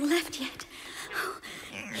he hasn't left yet.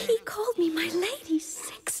 He called me my lady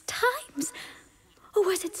 6 times. Or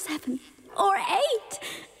was it 7? Or 8?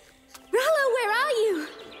 Rollo, where are you?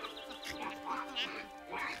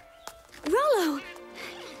 Rollo!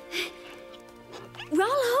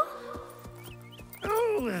 Rollo?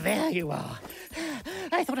 Oh, there you are.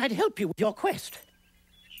 I thought I'd help you with your quest.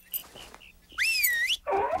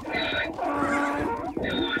 In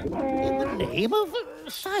the name of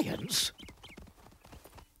science.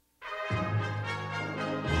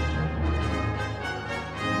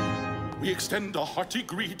 We extend a hearty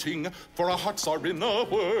greeting, for our hearts are in a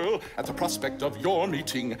whirl at the prospect of your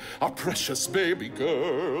meeting, our precious baby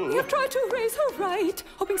girl. We have tried to raise her right,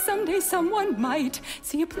 hoping someday someone might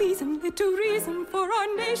see a pleasing little reason for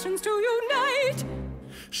our nations to unite.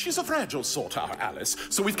 She's a fragile sort, our Alice,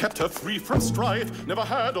 so we've kept her free from strife. Never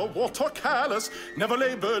had a wart or callous, never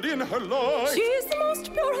labored in her life. She is the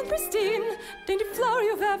most pure and pristine, dainty flower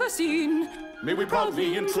you've ever seen. May we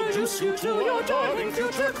proudly introduce you to your darling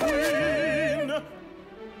future queen.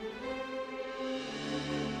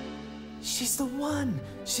 She's the one,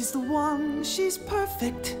 she's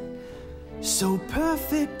perfect. So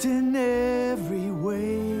perfect in every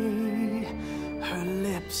way. Her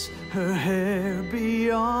lips, her hair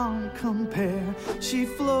beyond compare. She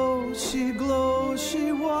flows, she glows,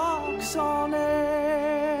 she walks on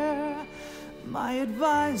air. My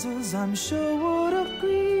advisors, I'm sure, would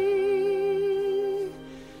agree.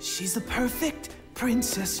 She's the perfect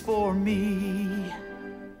princess for me.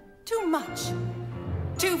 Too much.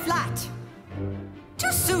 Too flat.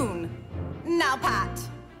 Too soon. Now pat.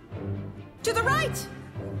 To the right.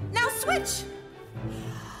 Now switch.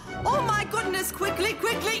 Oh my goodness, quickly,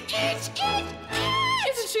 quickly. Itch.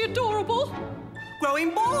 Isn't she adorable? Growing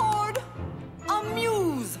bored.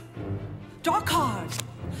 Amuse. Draw card.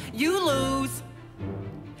 You lose.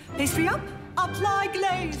 Pastry up. Apply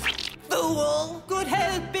glaze. Fool. Good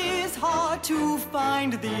help is hard to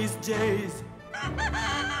find these days.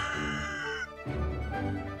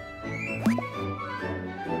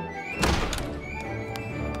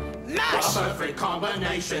 Mash! A perfect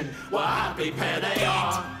combination. What a happy pair they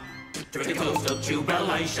are. To the coast of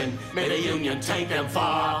jubilation. May the union take them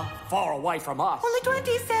far. Far away from us. Only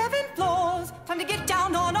 27 floors. Time to get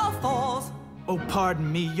down on all fours. Oh,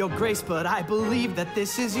 pardon me, your grace, but I believe that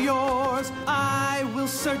this is yours. I will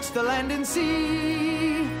search the land and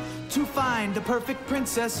sea to find the perfect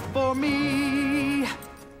princess for me.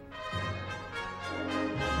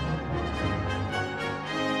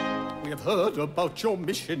 We have heard about your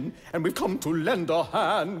mission, and we've come to lend a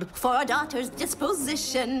hand. For our daughter's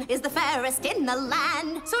disposition is the fairest in the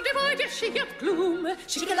land. So divided she of gloom,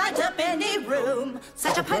 she can light up any room.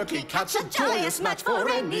 Such a perky catch, a joyous match for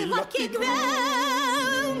any lucky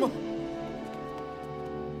groom.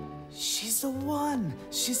 She's the one,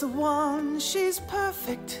 she's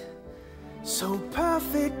perfect. So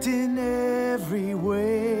perfect in every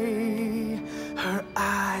way. Her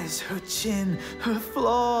eyes, her chin, her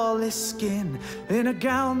flawless skin, in a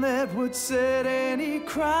gown that would set any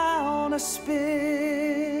crown a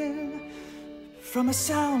spin. from a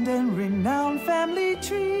sound and renowned family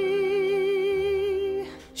tree.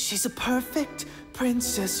 She's a perfect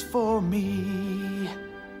princess for me,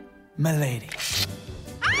 Milady.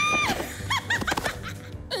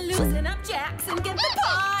 Loosen up, Jackson, get the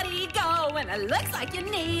party going. It looks like you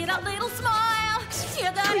need a little smile.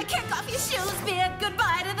 You're gonna kick off your shoes, bid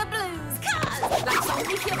goodbye to the blues, 'cause life's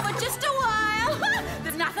only here for just a while.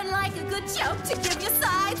 There's nothing like a good joke to give your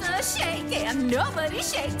sides a shake, and nobody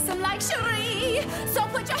shakes them like Cherie. So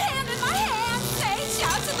put your hand in my hand, say,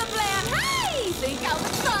 shout to the bland, hey, think how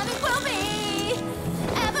much fun it will be.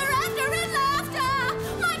 Ever after in laughter,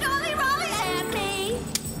 my dolly, Raleigh, and me.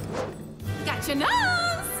 Got your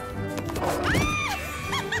nose.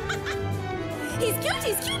 He's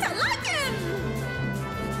cute, I like him!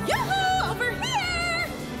 Yoo-hoo, over here!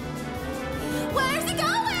 Where's he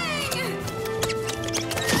going?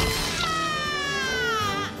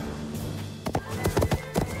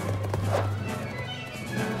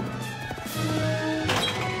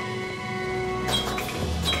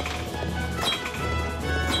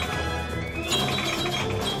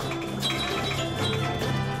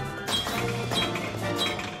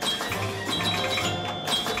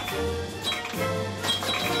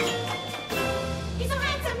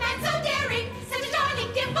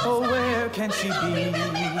 Oh, where can she be?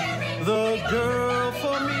 The girl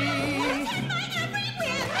for me.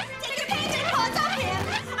 Take your painted paws off him,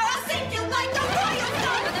 or I'll sink you like a royal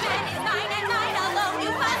stone. The man is 9 and 9, although you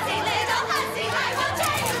fussy little hussy, I will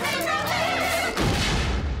tear you literally.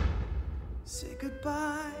 Say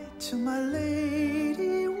goodbye to my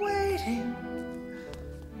lady waiting.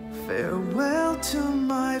 Farewell to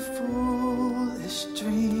my foolish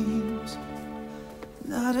dreams.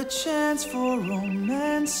 Not a chance for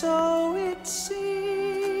romance, so it seems.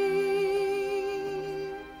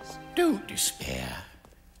 Don't despair.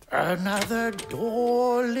 Another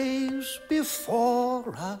door lays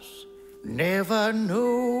before us. Never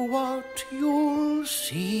know what you'll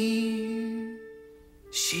see.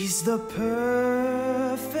 She's the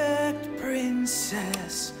perfect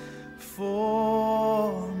princess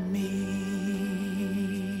for me.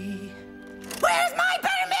 Where's my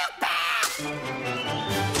buttermilk bath?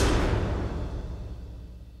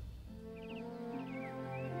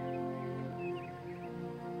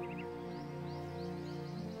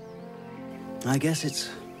 I guess it's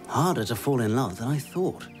harder to fall in love than I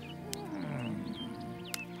thought.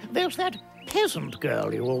 There's that peasant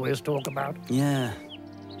girl you always talk about. Yeah.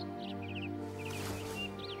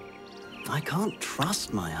 I can't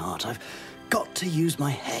trust my heart. I've got to use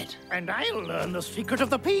my head. And I'll learn the secret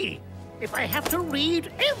of the pea if I have to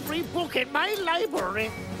read every book in my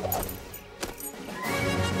library.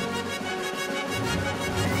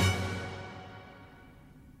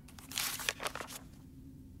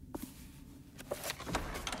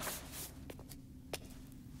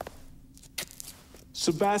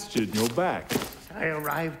 Sebastian, you're back. I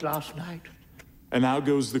arrived last night. And how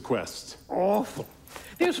goes the quest? Awful.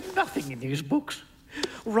 There's nothing in these books.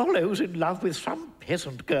 Rollo's in love with some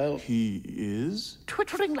peasant girl. He is?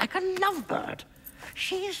 Twittering like a lovebird.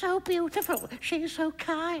 She's so beautiful. She's so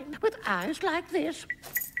kind. With eyes like this.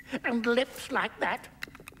 And lips like that.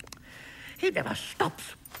 He never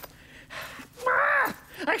stops.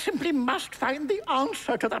 I simply must find the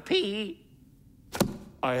answer to the P.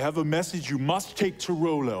 I have a message you must take to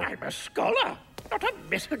Rollo. I'm a scholar, not a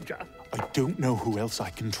messenger. I don't know who else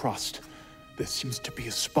I can trust. There seems to be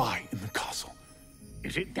a spy in the castle.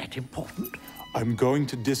 Is it that important? I'm going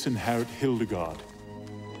to disinherit Hildegard.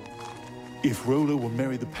 If Rollo will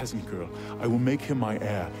marry the peasant girl, I will make him my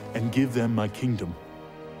heir and give them my kingdom.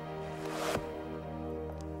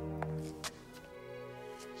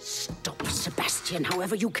 Stop Sebastian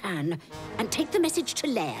however you can, and take the message to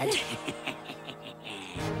Laird.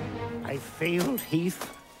 I failed Heath.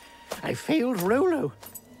 I failed Rollo.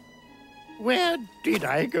 Where did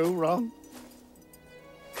I go wrong?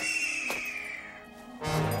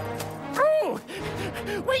 Oh!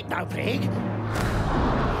 Wait now, Plague.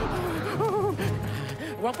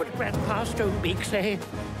 What would Grandpa Stonebeak say?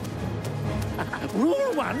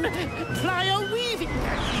 Rule 1, ply a weaving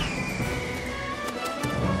net.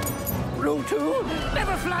 Rule 2,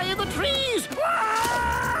 never fly in the trees.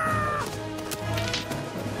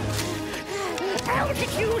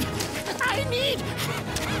 Altitude! I need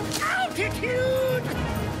altitude!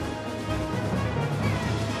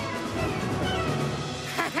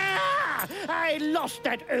 Ha-ha! I lost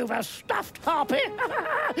that overstuffed harpy!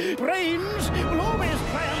 Brains will always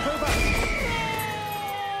triumph over...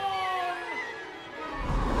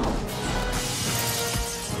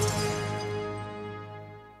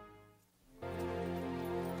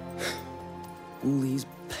 All these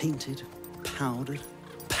painted, powdered,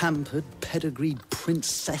 pampered, pedigreed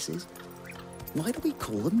princesses. Why do we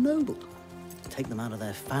call them noble? Take them out of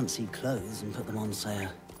their fancy clothes and put them on, say,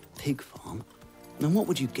 a pig farm, and what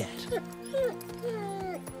would you get?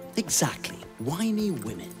 Exactly, whiny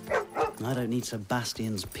women. I don't need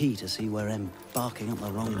Sebastian's pee to see we're embarking up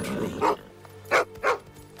the wrong tree.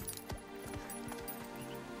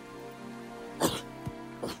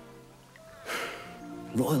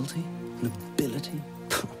 Royalty, nobility,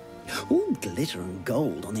 all glitter and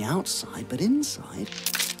gold on the outside, but inside,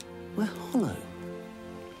 we're hollow.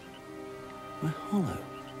 We're hollow.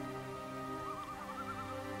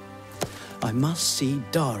 I must see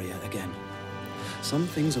Daria again. Some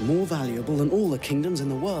things are more valuable than all the kingdoms in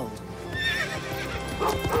the world.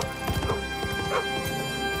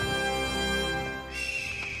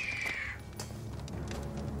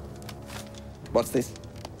 What's this?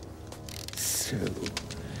 So,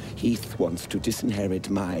 Heath wants to disinherit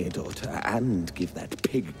my daughter and give that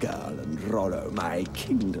pig girl and Rollo my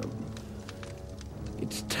kingdom.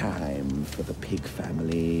 It's time for the pig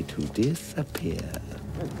family to disappear.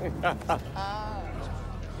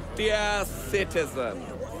 Dear citizen,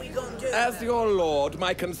 as your lord,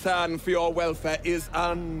 my concern for your welfare is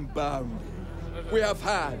unbounded. We have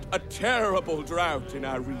had a terrible drought in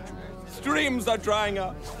our region. Streams are drying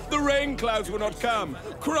up. The rain clouds will not come.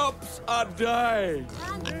 Crops are dying.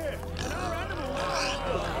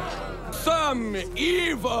 Some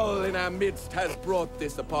evil in our midst has brought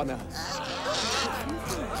this upon us.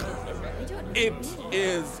 It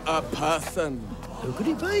is a person. Who could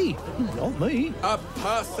it be? Not me. A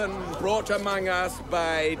person brought among us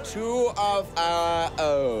by two of our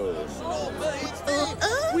own.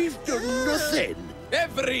 We've done nothing.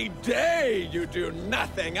 Every day you do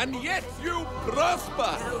nothing, and yet you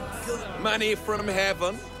prosper. Money from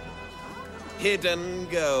heaven, hidden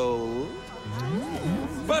gold.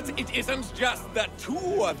 But it isn't just the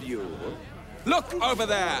two of you. Look over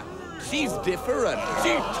there. She's different.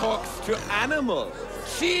 She talks to animals.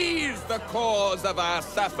 She's the cause of our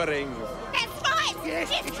suffering. That's right!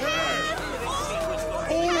 It's her!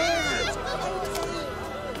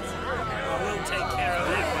 We'll take care of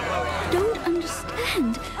it. Don't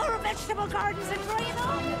understand. Our vegetable gardens are drying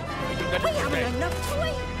up. We haven't enough to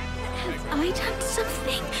eat. Have I done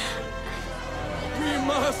something? We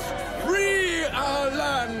must free our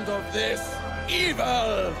land of this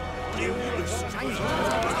evil. You strange.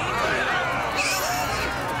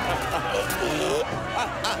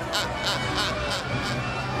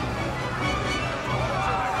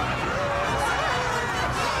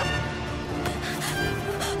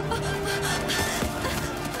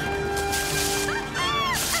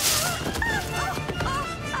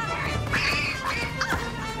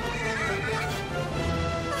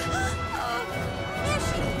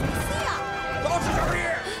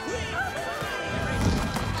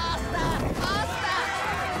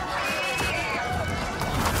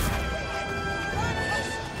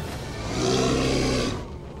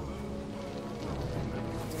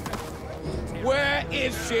 Where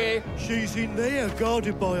is she? She's in there,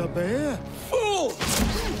 guarded by a bear. Fool!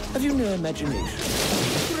 Have you no imagination?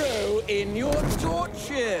 Throw in your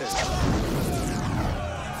torches!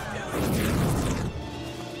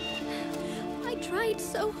 I tried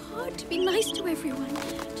so hard to be nice to everyone,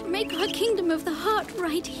 to make our kingdom of the heart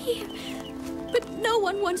right here. But no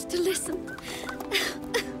one wants to listen.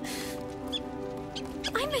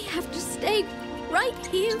 I may have to stay right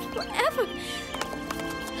here forever.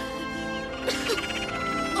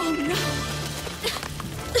 Oh no!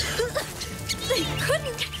 They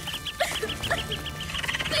couldn't!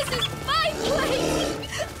 This is my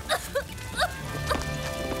place!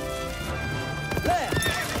 There!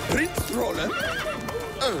 Prince Roland?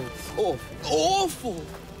 Oh, it's awful. Awful!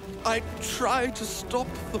 I tried to stop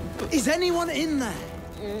them, but... Is anyone in there?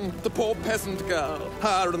 The poor peasant girl.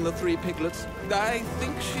 Her and the three piglets. I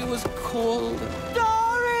think she was called...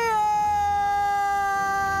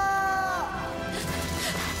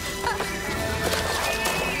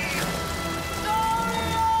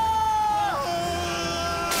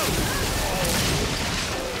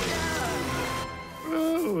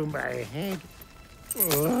 Oh, my head.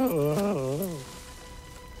 Oh.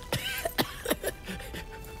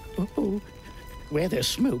 Oh, where there's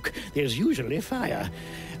smoke, there's usually fire.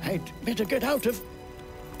 I'd better get out of...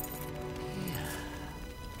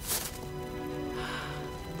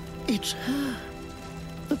 It's her.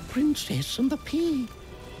 The princess and the pea.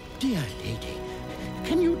 Dear lady,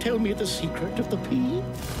 can you tell me the secret of the pea?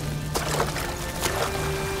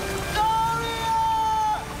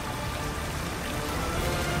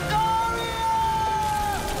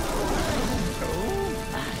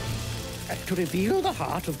 To reveal the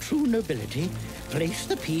heart of true nobility, place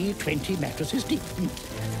the pea 20 mattresses deep.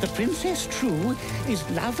 The Princess True is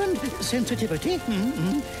love and sensitivity.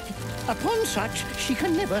 Upon such, she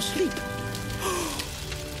can never sleep.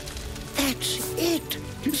 That's it.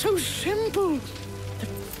 So simple. The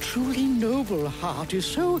truly noble heart is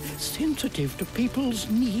so sensitive to people's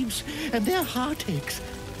needs and their heartaches.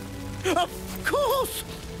 Of course!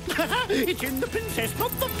 It's in the princess,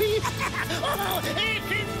 not the pea. Oh,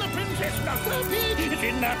 it's in the princess, not the pea. It's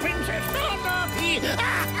in the princess, not the pea.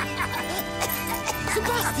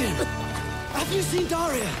 Sebastian! Have you seen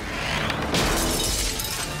Daria?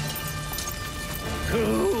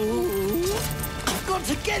 I've got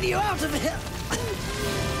to get you out of here!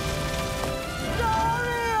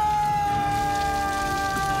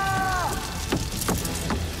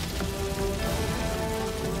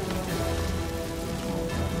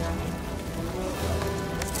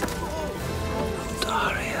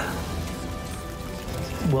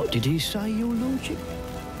 What did he say, your lordship?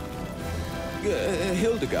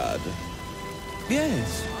 Hildegard.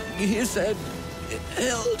 Yes, he said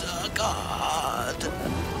Hildegard.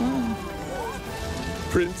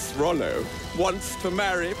 Prince Rollo wants to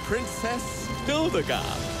marry Princess Hildegard.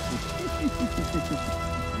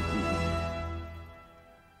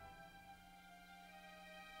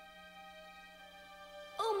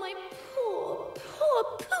 Oh, my poor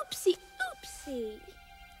poopsie oopsie.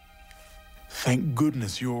 Thank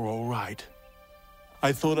goodness you're all right.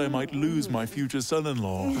 I thought I might lose my future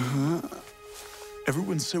son-in-law.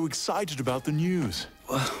 Everyone's so excited about the news.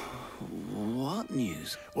 What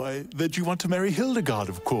news? Why, that you want to marry Hildegard,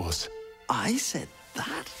 of course. I said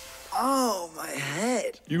that? Oh, my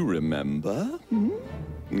head. You remember?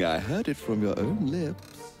 I heard it from your own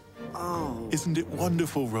lips. Oh. Isn't it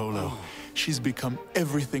wonderful, Rollo? She's become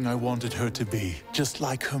everything I wanted her to be, just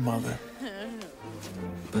like her mother.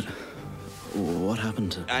 But what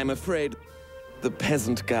happened to... I'm afraid the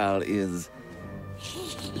peasant girl is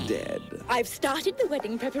dead. I've started the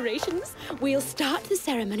wedding preparations. We'll start the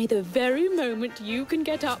ceremony the very moment you can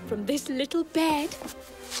get up from this little bed.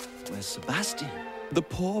 Where's Sebastian? The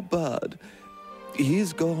poor bird.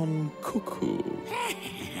 He's gone cuckoo.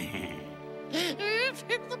 It's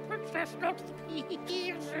in the princess, not the pea.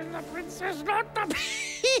 It's in the princess, not the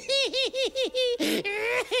pea.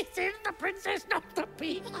 It's in the princess, not the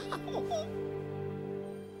pea.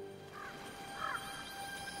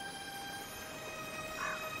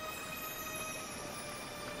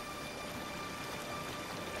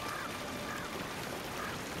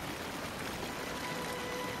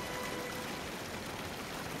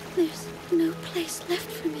 There's no place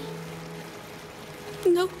left for me.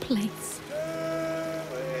 No place.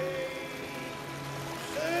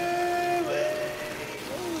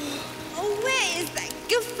 Oh, where is that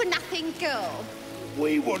good-for-nothing girl?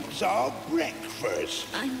 We want our breakfast.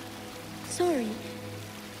 I'm sorry,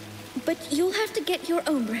 but you'll have to get your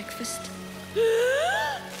own breakfast.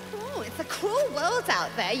 Oh, it's a cruel world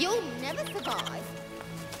out there. You'll never survive.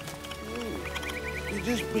 Does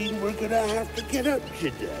this mean we're gonna have to get up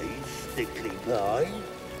today, Stickly Pie?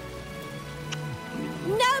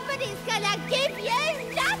 Nobody's gonna give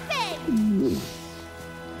you nothing!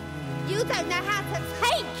 You don't know how to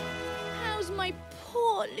take! How's my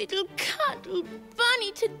poor little cuddle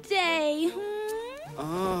bunny today?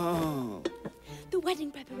 Oh. The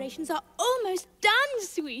wedding preparations are almost done,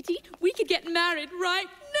 sweetie. We could get married right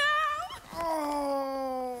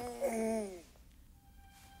now.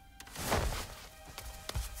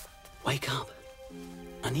 Wake up.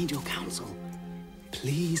 I need your counsel.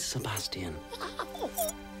 Please, Sebastian.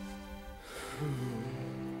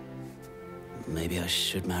 Maybe I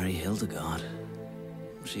should marry Hildegard.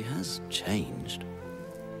 She has changed.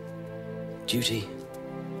 Duty,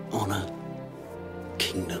 honor,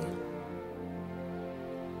 kingdom.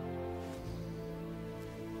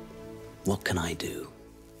 What can I do?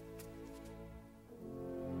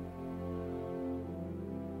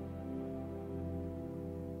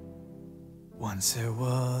 Once there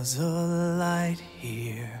was a light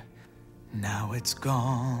here, now it's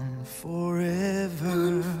gone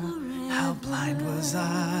forever. How blind was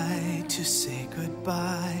I to say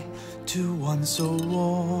goodbye to one so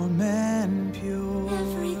warm and pure.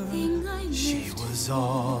 Everything I lived She was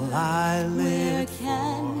all I lived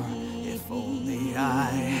for. If only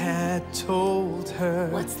I had told her.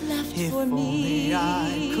 What's left if for only me?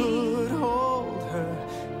 I could hold her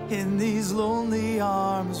in these lonely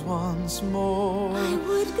arms once more. I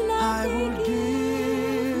would gladly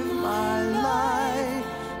give my life,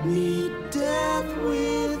 meet death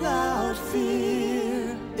without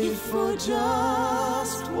fear, if for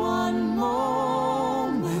just one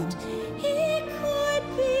moment He could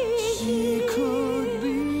be she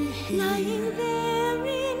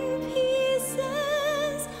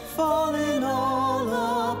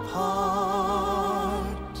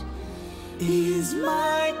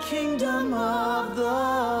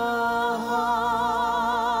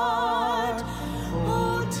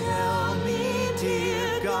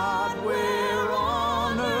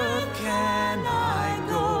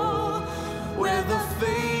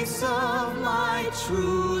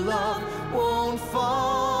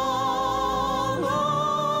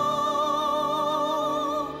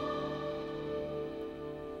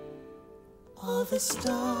all the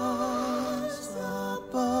stars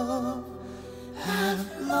above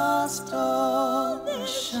have lost all their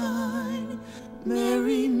shine.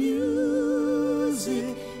 Merry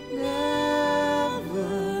music, nevermore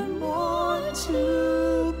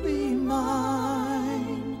to be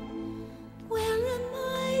mine. Where am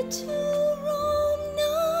I to roam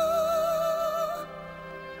now?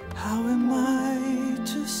 How am I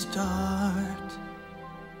to start?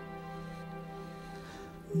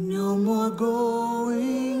 No more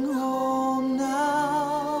going home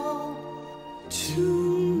now to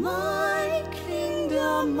my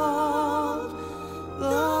kingdom of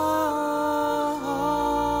the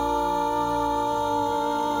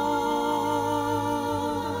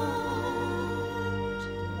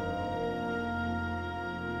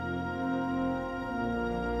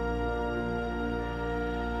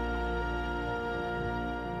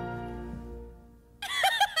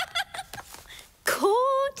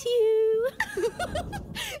Caught you!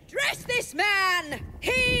 Dress this man!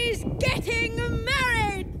 He's getting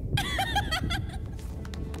married!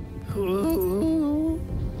 Who?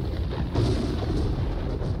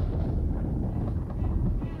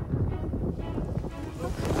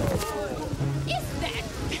 Is that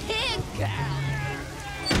pig girl?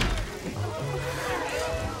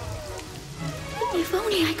 If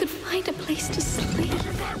only I could find a place to sleep.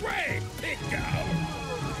 My way, pig girl!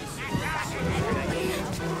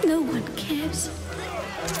 No one cares.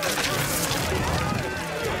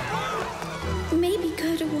 Maybe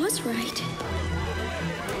Gerda was right.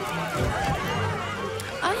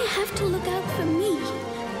 I have to look out for me.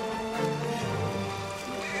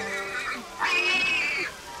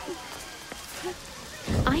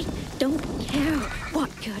 I don't care what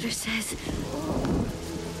Gerda says.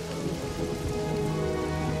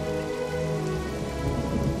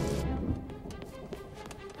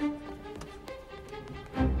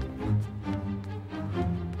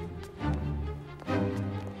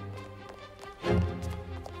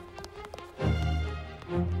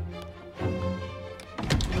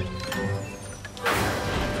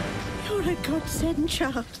 You're a godsend,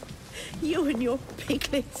 child. You and your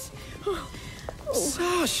piglets. Oh.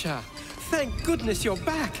 Sasha, thank goodness you're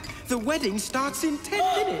back. The wedding starts in 10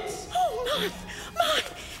 minutes. Oh, my!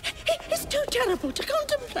 It's too terrible to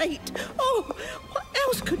contemplate. Oh, what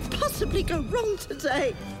else could possibly go wrong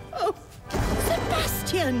today? Oh,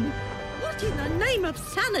 Sebastian! What in the name of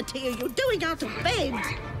sanity are you doing out of bed?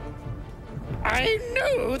 I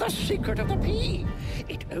know the secret of the pea.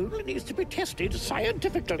 It only needs to be tested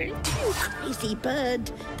scientifically. You crazy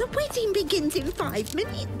bird. The wedding begins in 5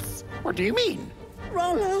 minutes. What do you mean?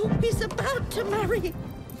 Rollo is about to marry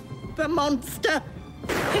the monster.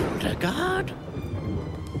 Hildegard?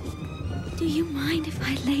 Do you mind if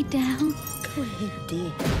I lay down? Go ahead,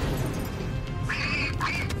 dear.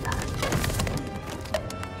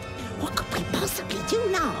 What could we possibly do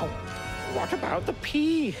now? What about the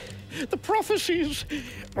pea? The prophecies?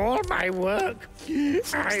 All my work?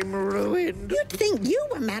 I'm ruined. You'd think you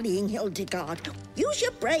were marrying Hildegard. Use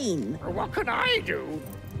your brain. What can I do?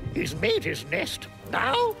 He's made his nest.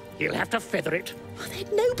 Now he'll have to feather it. Oh, then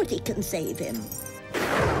nobody can save him.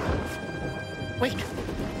 Wait.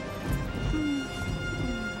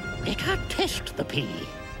 Let her test the pea.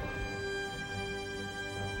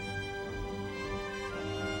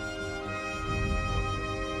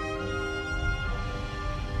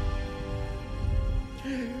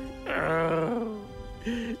 Oh,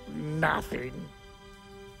 nothing.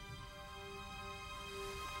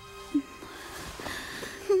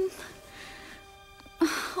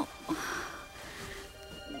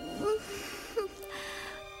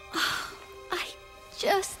 I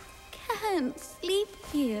just can't sleep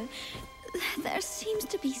here. There seems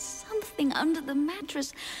to be something under the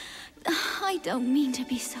mattress. I don't mean to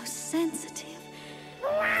be so sensitive.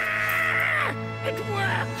 It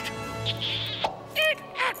worked! It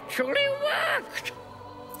actually worked!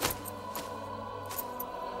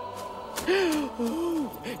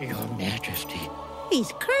 Oh, Your Majesty.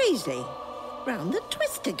 He's crazy. Round the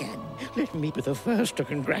twist again. Let me be the first to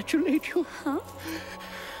congratulate you. Huh?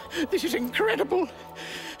 This is incredible.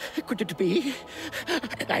 Could it be?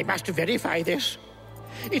 I must verify this.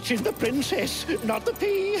 It's in the princess, not the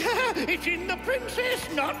pea. It's in the princess,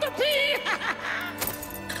 not the pea.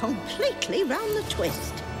 Completely round the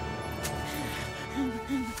twist.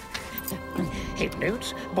 Head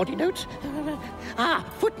notes, body notes.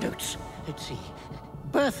 Footnotes. Let's see.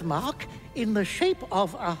 Birthmark in the shape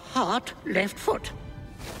of a heart, left foot.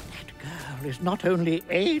 That girl is not only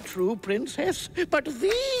a true princess, but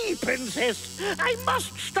the princess. I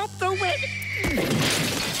must stop the wedding.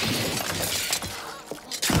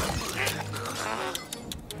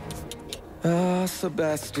 Ah,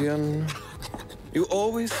 Sebastian. You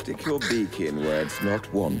always stick your beak in where it's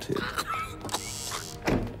not wanted.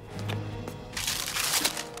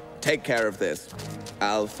 Take care of this.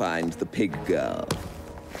 I'll find the pig girl.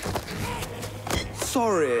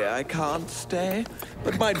 Sorry, I can't stay,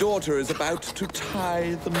 but my daughter is about to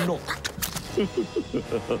tie the knot.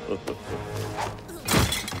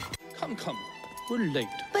 Come. We're late.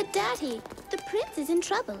 But, Daddy, the prince is in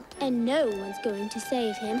trouble, and no one's going to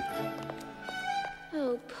save him.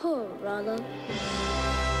 Oh, poor Rollo.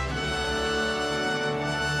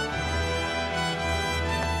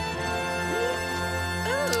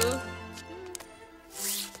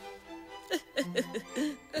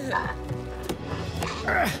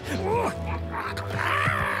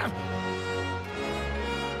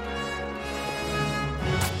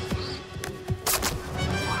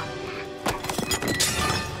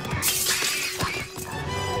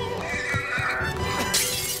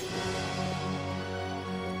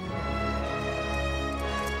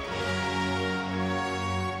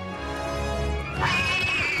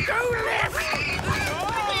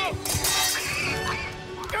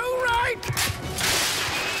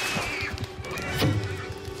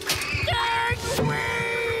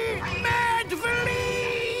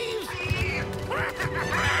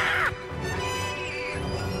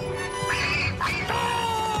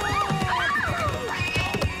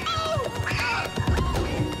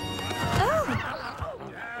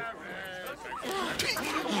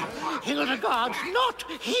 Hildegard's not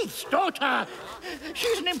Heath's daughter.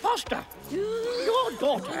 She's an imposter. Your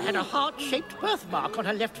daughter had a heart-shaped birthmark on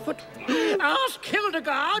her left foot. Ask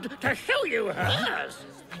Hildegard to show you hers.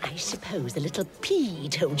 I suppose the little pea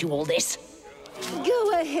told you all this.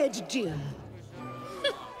 Go ahead, dear.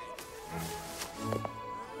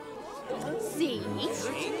 See?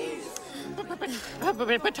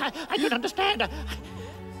 But I don't understand.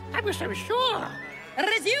 I was so sure.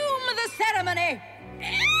 Resume the ceremony!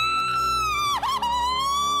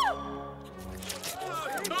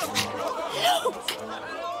 Look!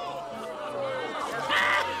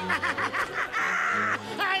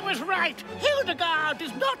 I was right. Hildegard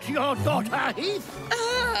is not your daughter, Heath.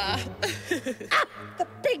 The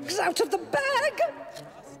pig's out of the bag.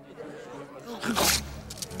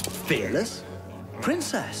 Fearless?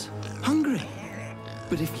 Princess? Hungry?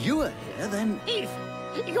 But if you are here, then... Heath,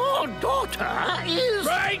 your daughter is...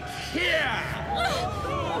 Right here!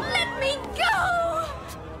 Let me go!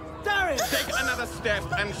 Darius! Take another step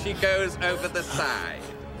and she goes over the side.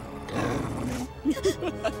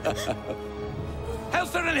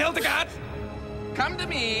 Helster and Hildegard, come to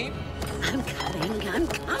me. I'm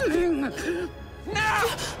coming. Now!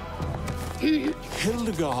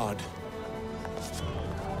 Hildegard!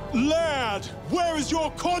 Lad, where is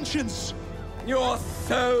your conscience? You're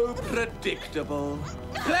so predictable.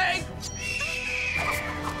 Play!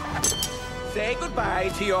 Say goodbye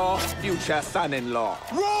to your future son-in-law.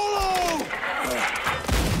 Rollo!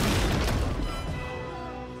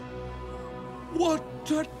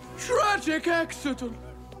 What a tragic accident!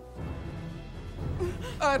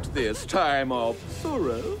 At this time of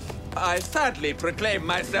sorrow, I sadly proclaim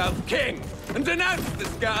myself king and denounce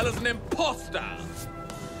this girl as an imposter.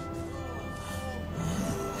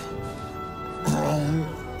 Wrong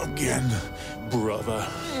again, brother.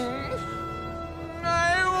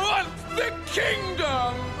 I want the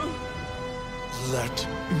kingdom! Let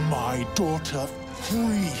my daughter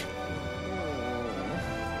free.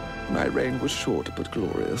 My reign was short but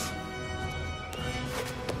glorious.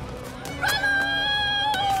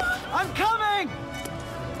 I'm coming!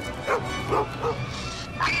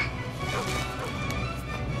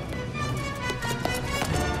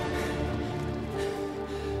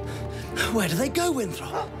 Where do they go,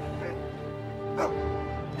 Winthrop?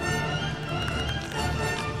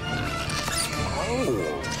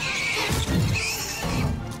 Oh.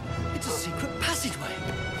 It's a secret passageway.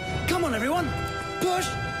 Come on, everyone. Push.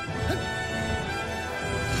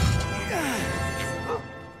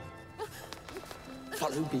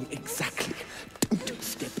 Follow me exactly. Don't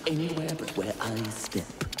step anywhere but where I step.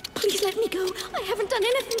 Please let me go. I haven't done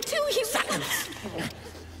anything to you. Silence!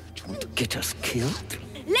 Do you want to get us killed?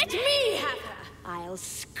 Let me have her. I'll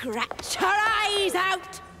scratch her eyes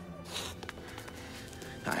out.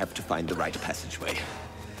 I have to find the right passageway.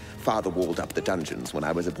 Father walled up the dungeons when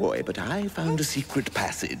I was a boy, but I found a secret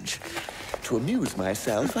passage. To amuse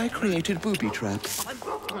myself, I created booby traps.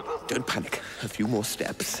 Don't panic. A few more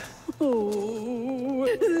steps. Oh,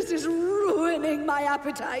 this is ruining my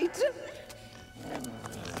appetite.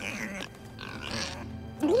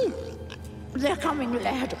 They're coming,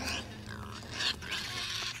 lad.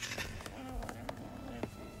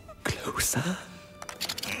 Closer.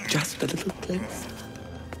 Just a little closer.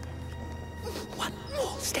 One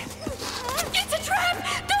more step. It's a trap!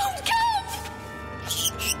 Don't come!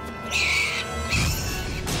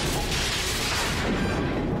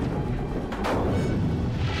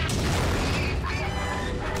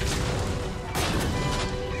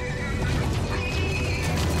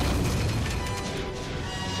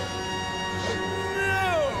 No!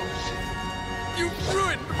 You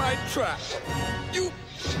ruined my trap! You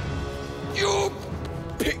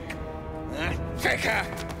pig! Take her!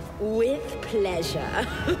 With pleasure.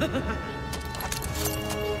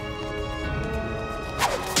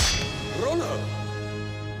 Rollo!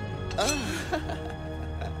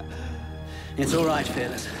 It's all right,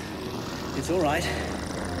 Fearless. It's all right.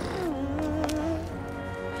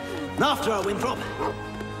 After her, Winthrop.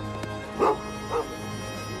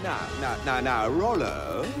 Now,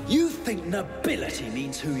 Rollo. You think nobility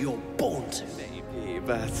means who you're born to? Maybe,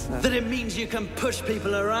 but... That it means you can push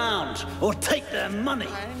people around or take their money?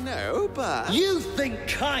 I know, but... You think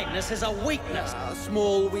kindness is a weakness? A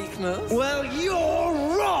small weakness? Well, you're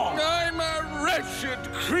wrong! I'm a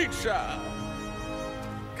wretched creature!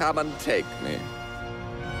 Come and take me.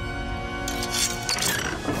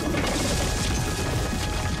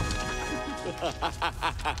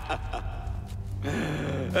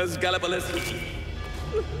 As gullible as he.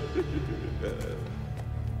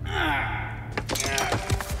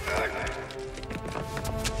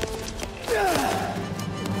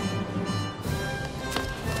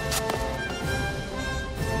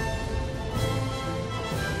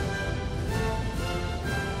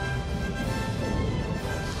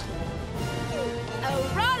 Oh,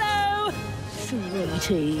 Rollo!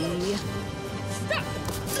 Sweetie. Stop!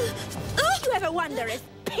 Do you ever wonder if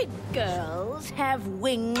pig girls have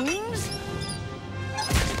wings?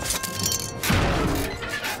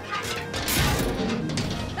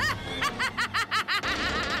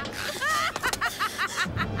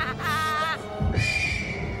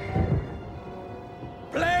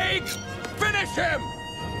 Blade! Finish him!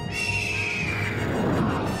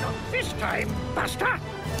 Not this time, Buster!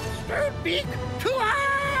 Stonebeak to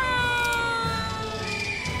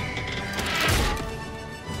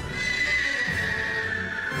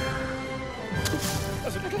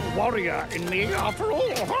There's a little warrior in me after all.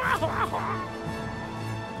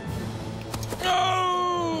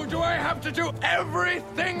 Oh, do I have to do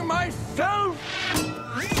everything myself?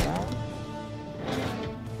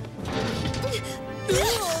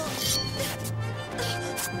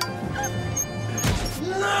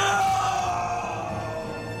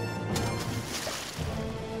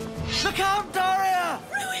 Look out, Daria!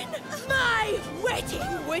 Ruin my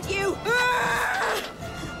wedding, would you?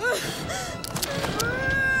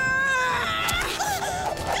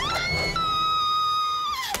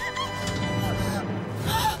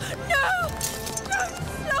 No! Don't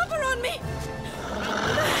slobber on me!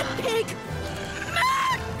 Mad pig!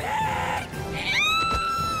 Mad pig!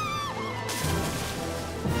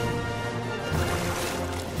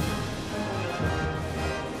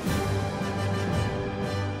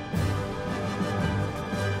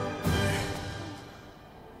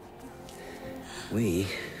 We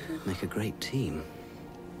make a great team.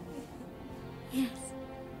 Yes,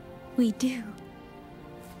 we do.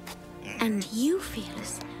 And you,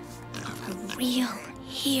 Fearless, are a real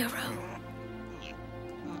hero.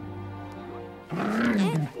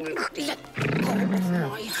 Let go of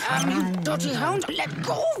my hand, you dirty hound! Let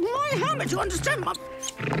go of my hammer, do you understand?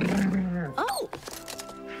 Oh!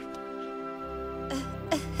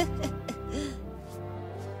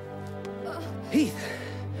 Heath,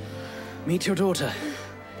 meet your daughter,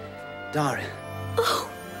 Daria. Oh,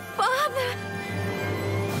 Father!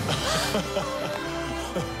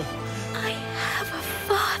 I have a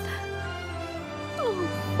father. Oh,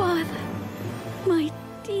 Father, my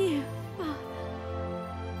dear father.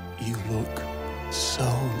 You look so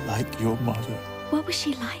like your mother. What was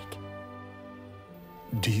she like?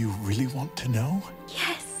 Do you really want to know?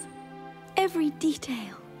 Yes, every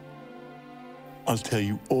detail. I'll tell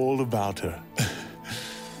you all about her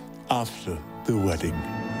after the wedding.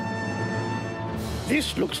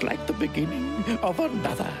 This looks like the beginning of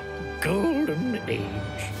another golden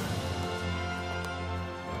age.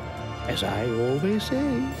 As I always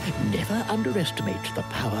say, never underestimate the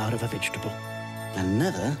power of a vegetable. And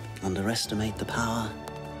never underestimate the power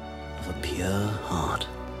of a pure heart.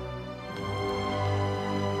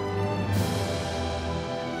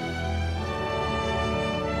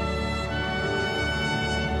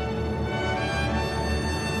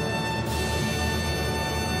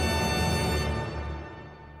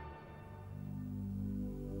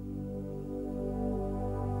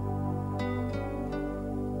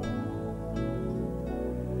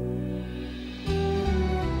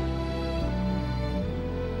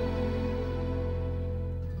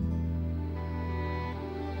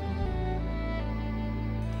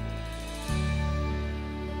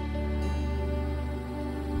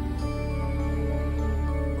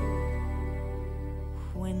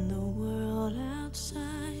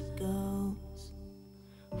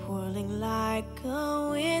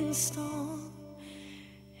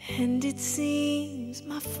 it seems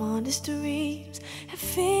my fondest dreams have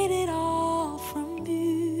faded all from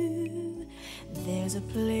view. There's a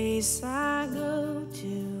place I go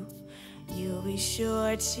to, you'll be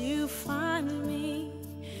sure to find me,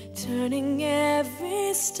 turning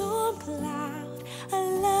every storm cloud a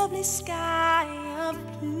lovely sky of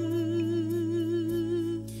blue.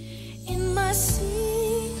 In my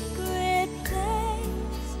secret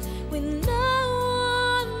place with no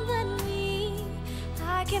one but me,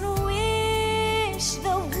 I can wish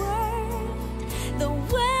the world the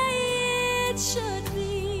way it should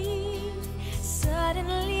be.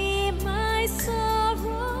 Suddenly my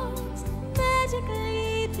sorrows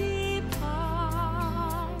magically depart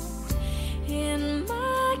in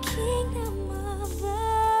my kingdom of the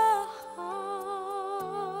heart.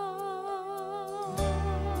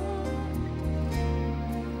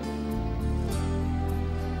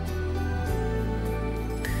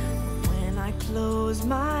 When I close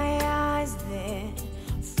my eyes there,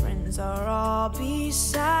 friends are all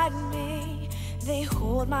beside me. They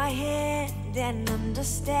hold my hand and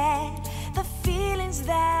understand the feelings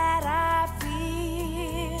that I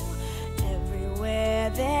feel. Everywhere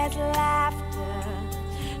there's laughter,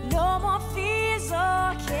 no more fears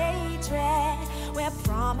or hatred, where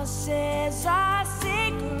promises are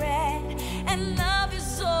sacred and love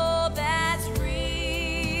is all that's real.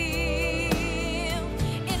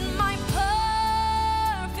 In my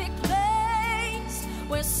perfect place,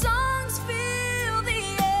 where songs fill the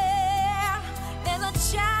air, there's a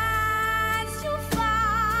chance to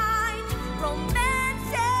find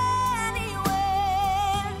romance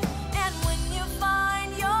anywhere. And when you find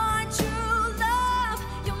your true love,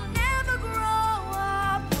 you'll never grow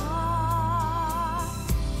apart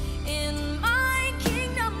in my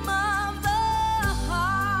kingdom of the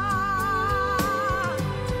heart.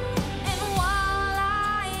 And while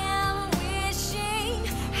I am wishing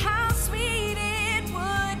how sweet it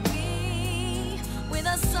would be with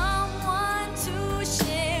a someone to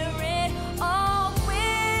share it all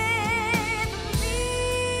with me.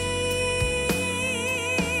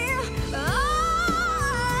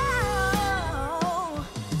 Oh,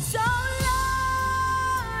 so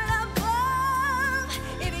Lord above,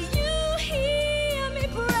 if you hear me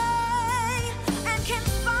pray and can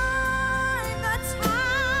find the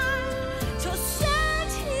time to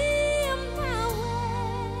send him my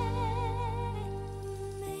way,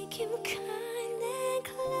 make him kind and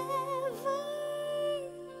clever,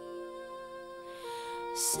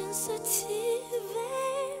 sensitive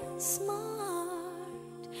and smart.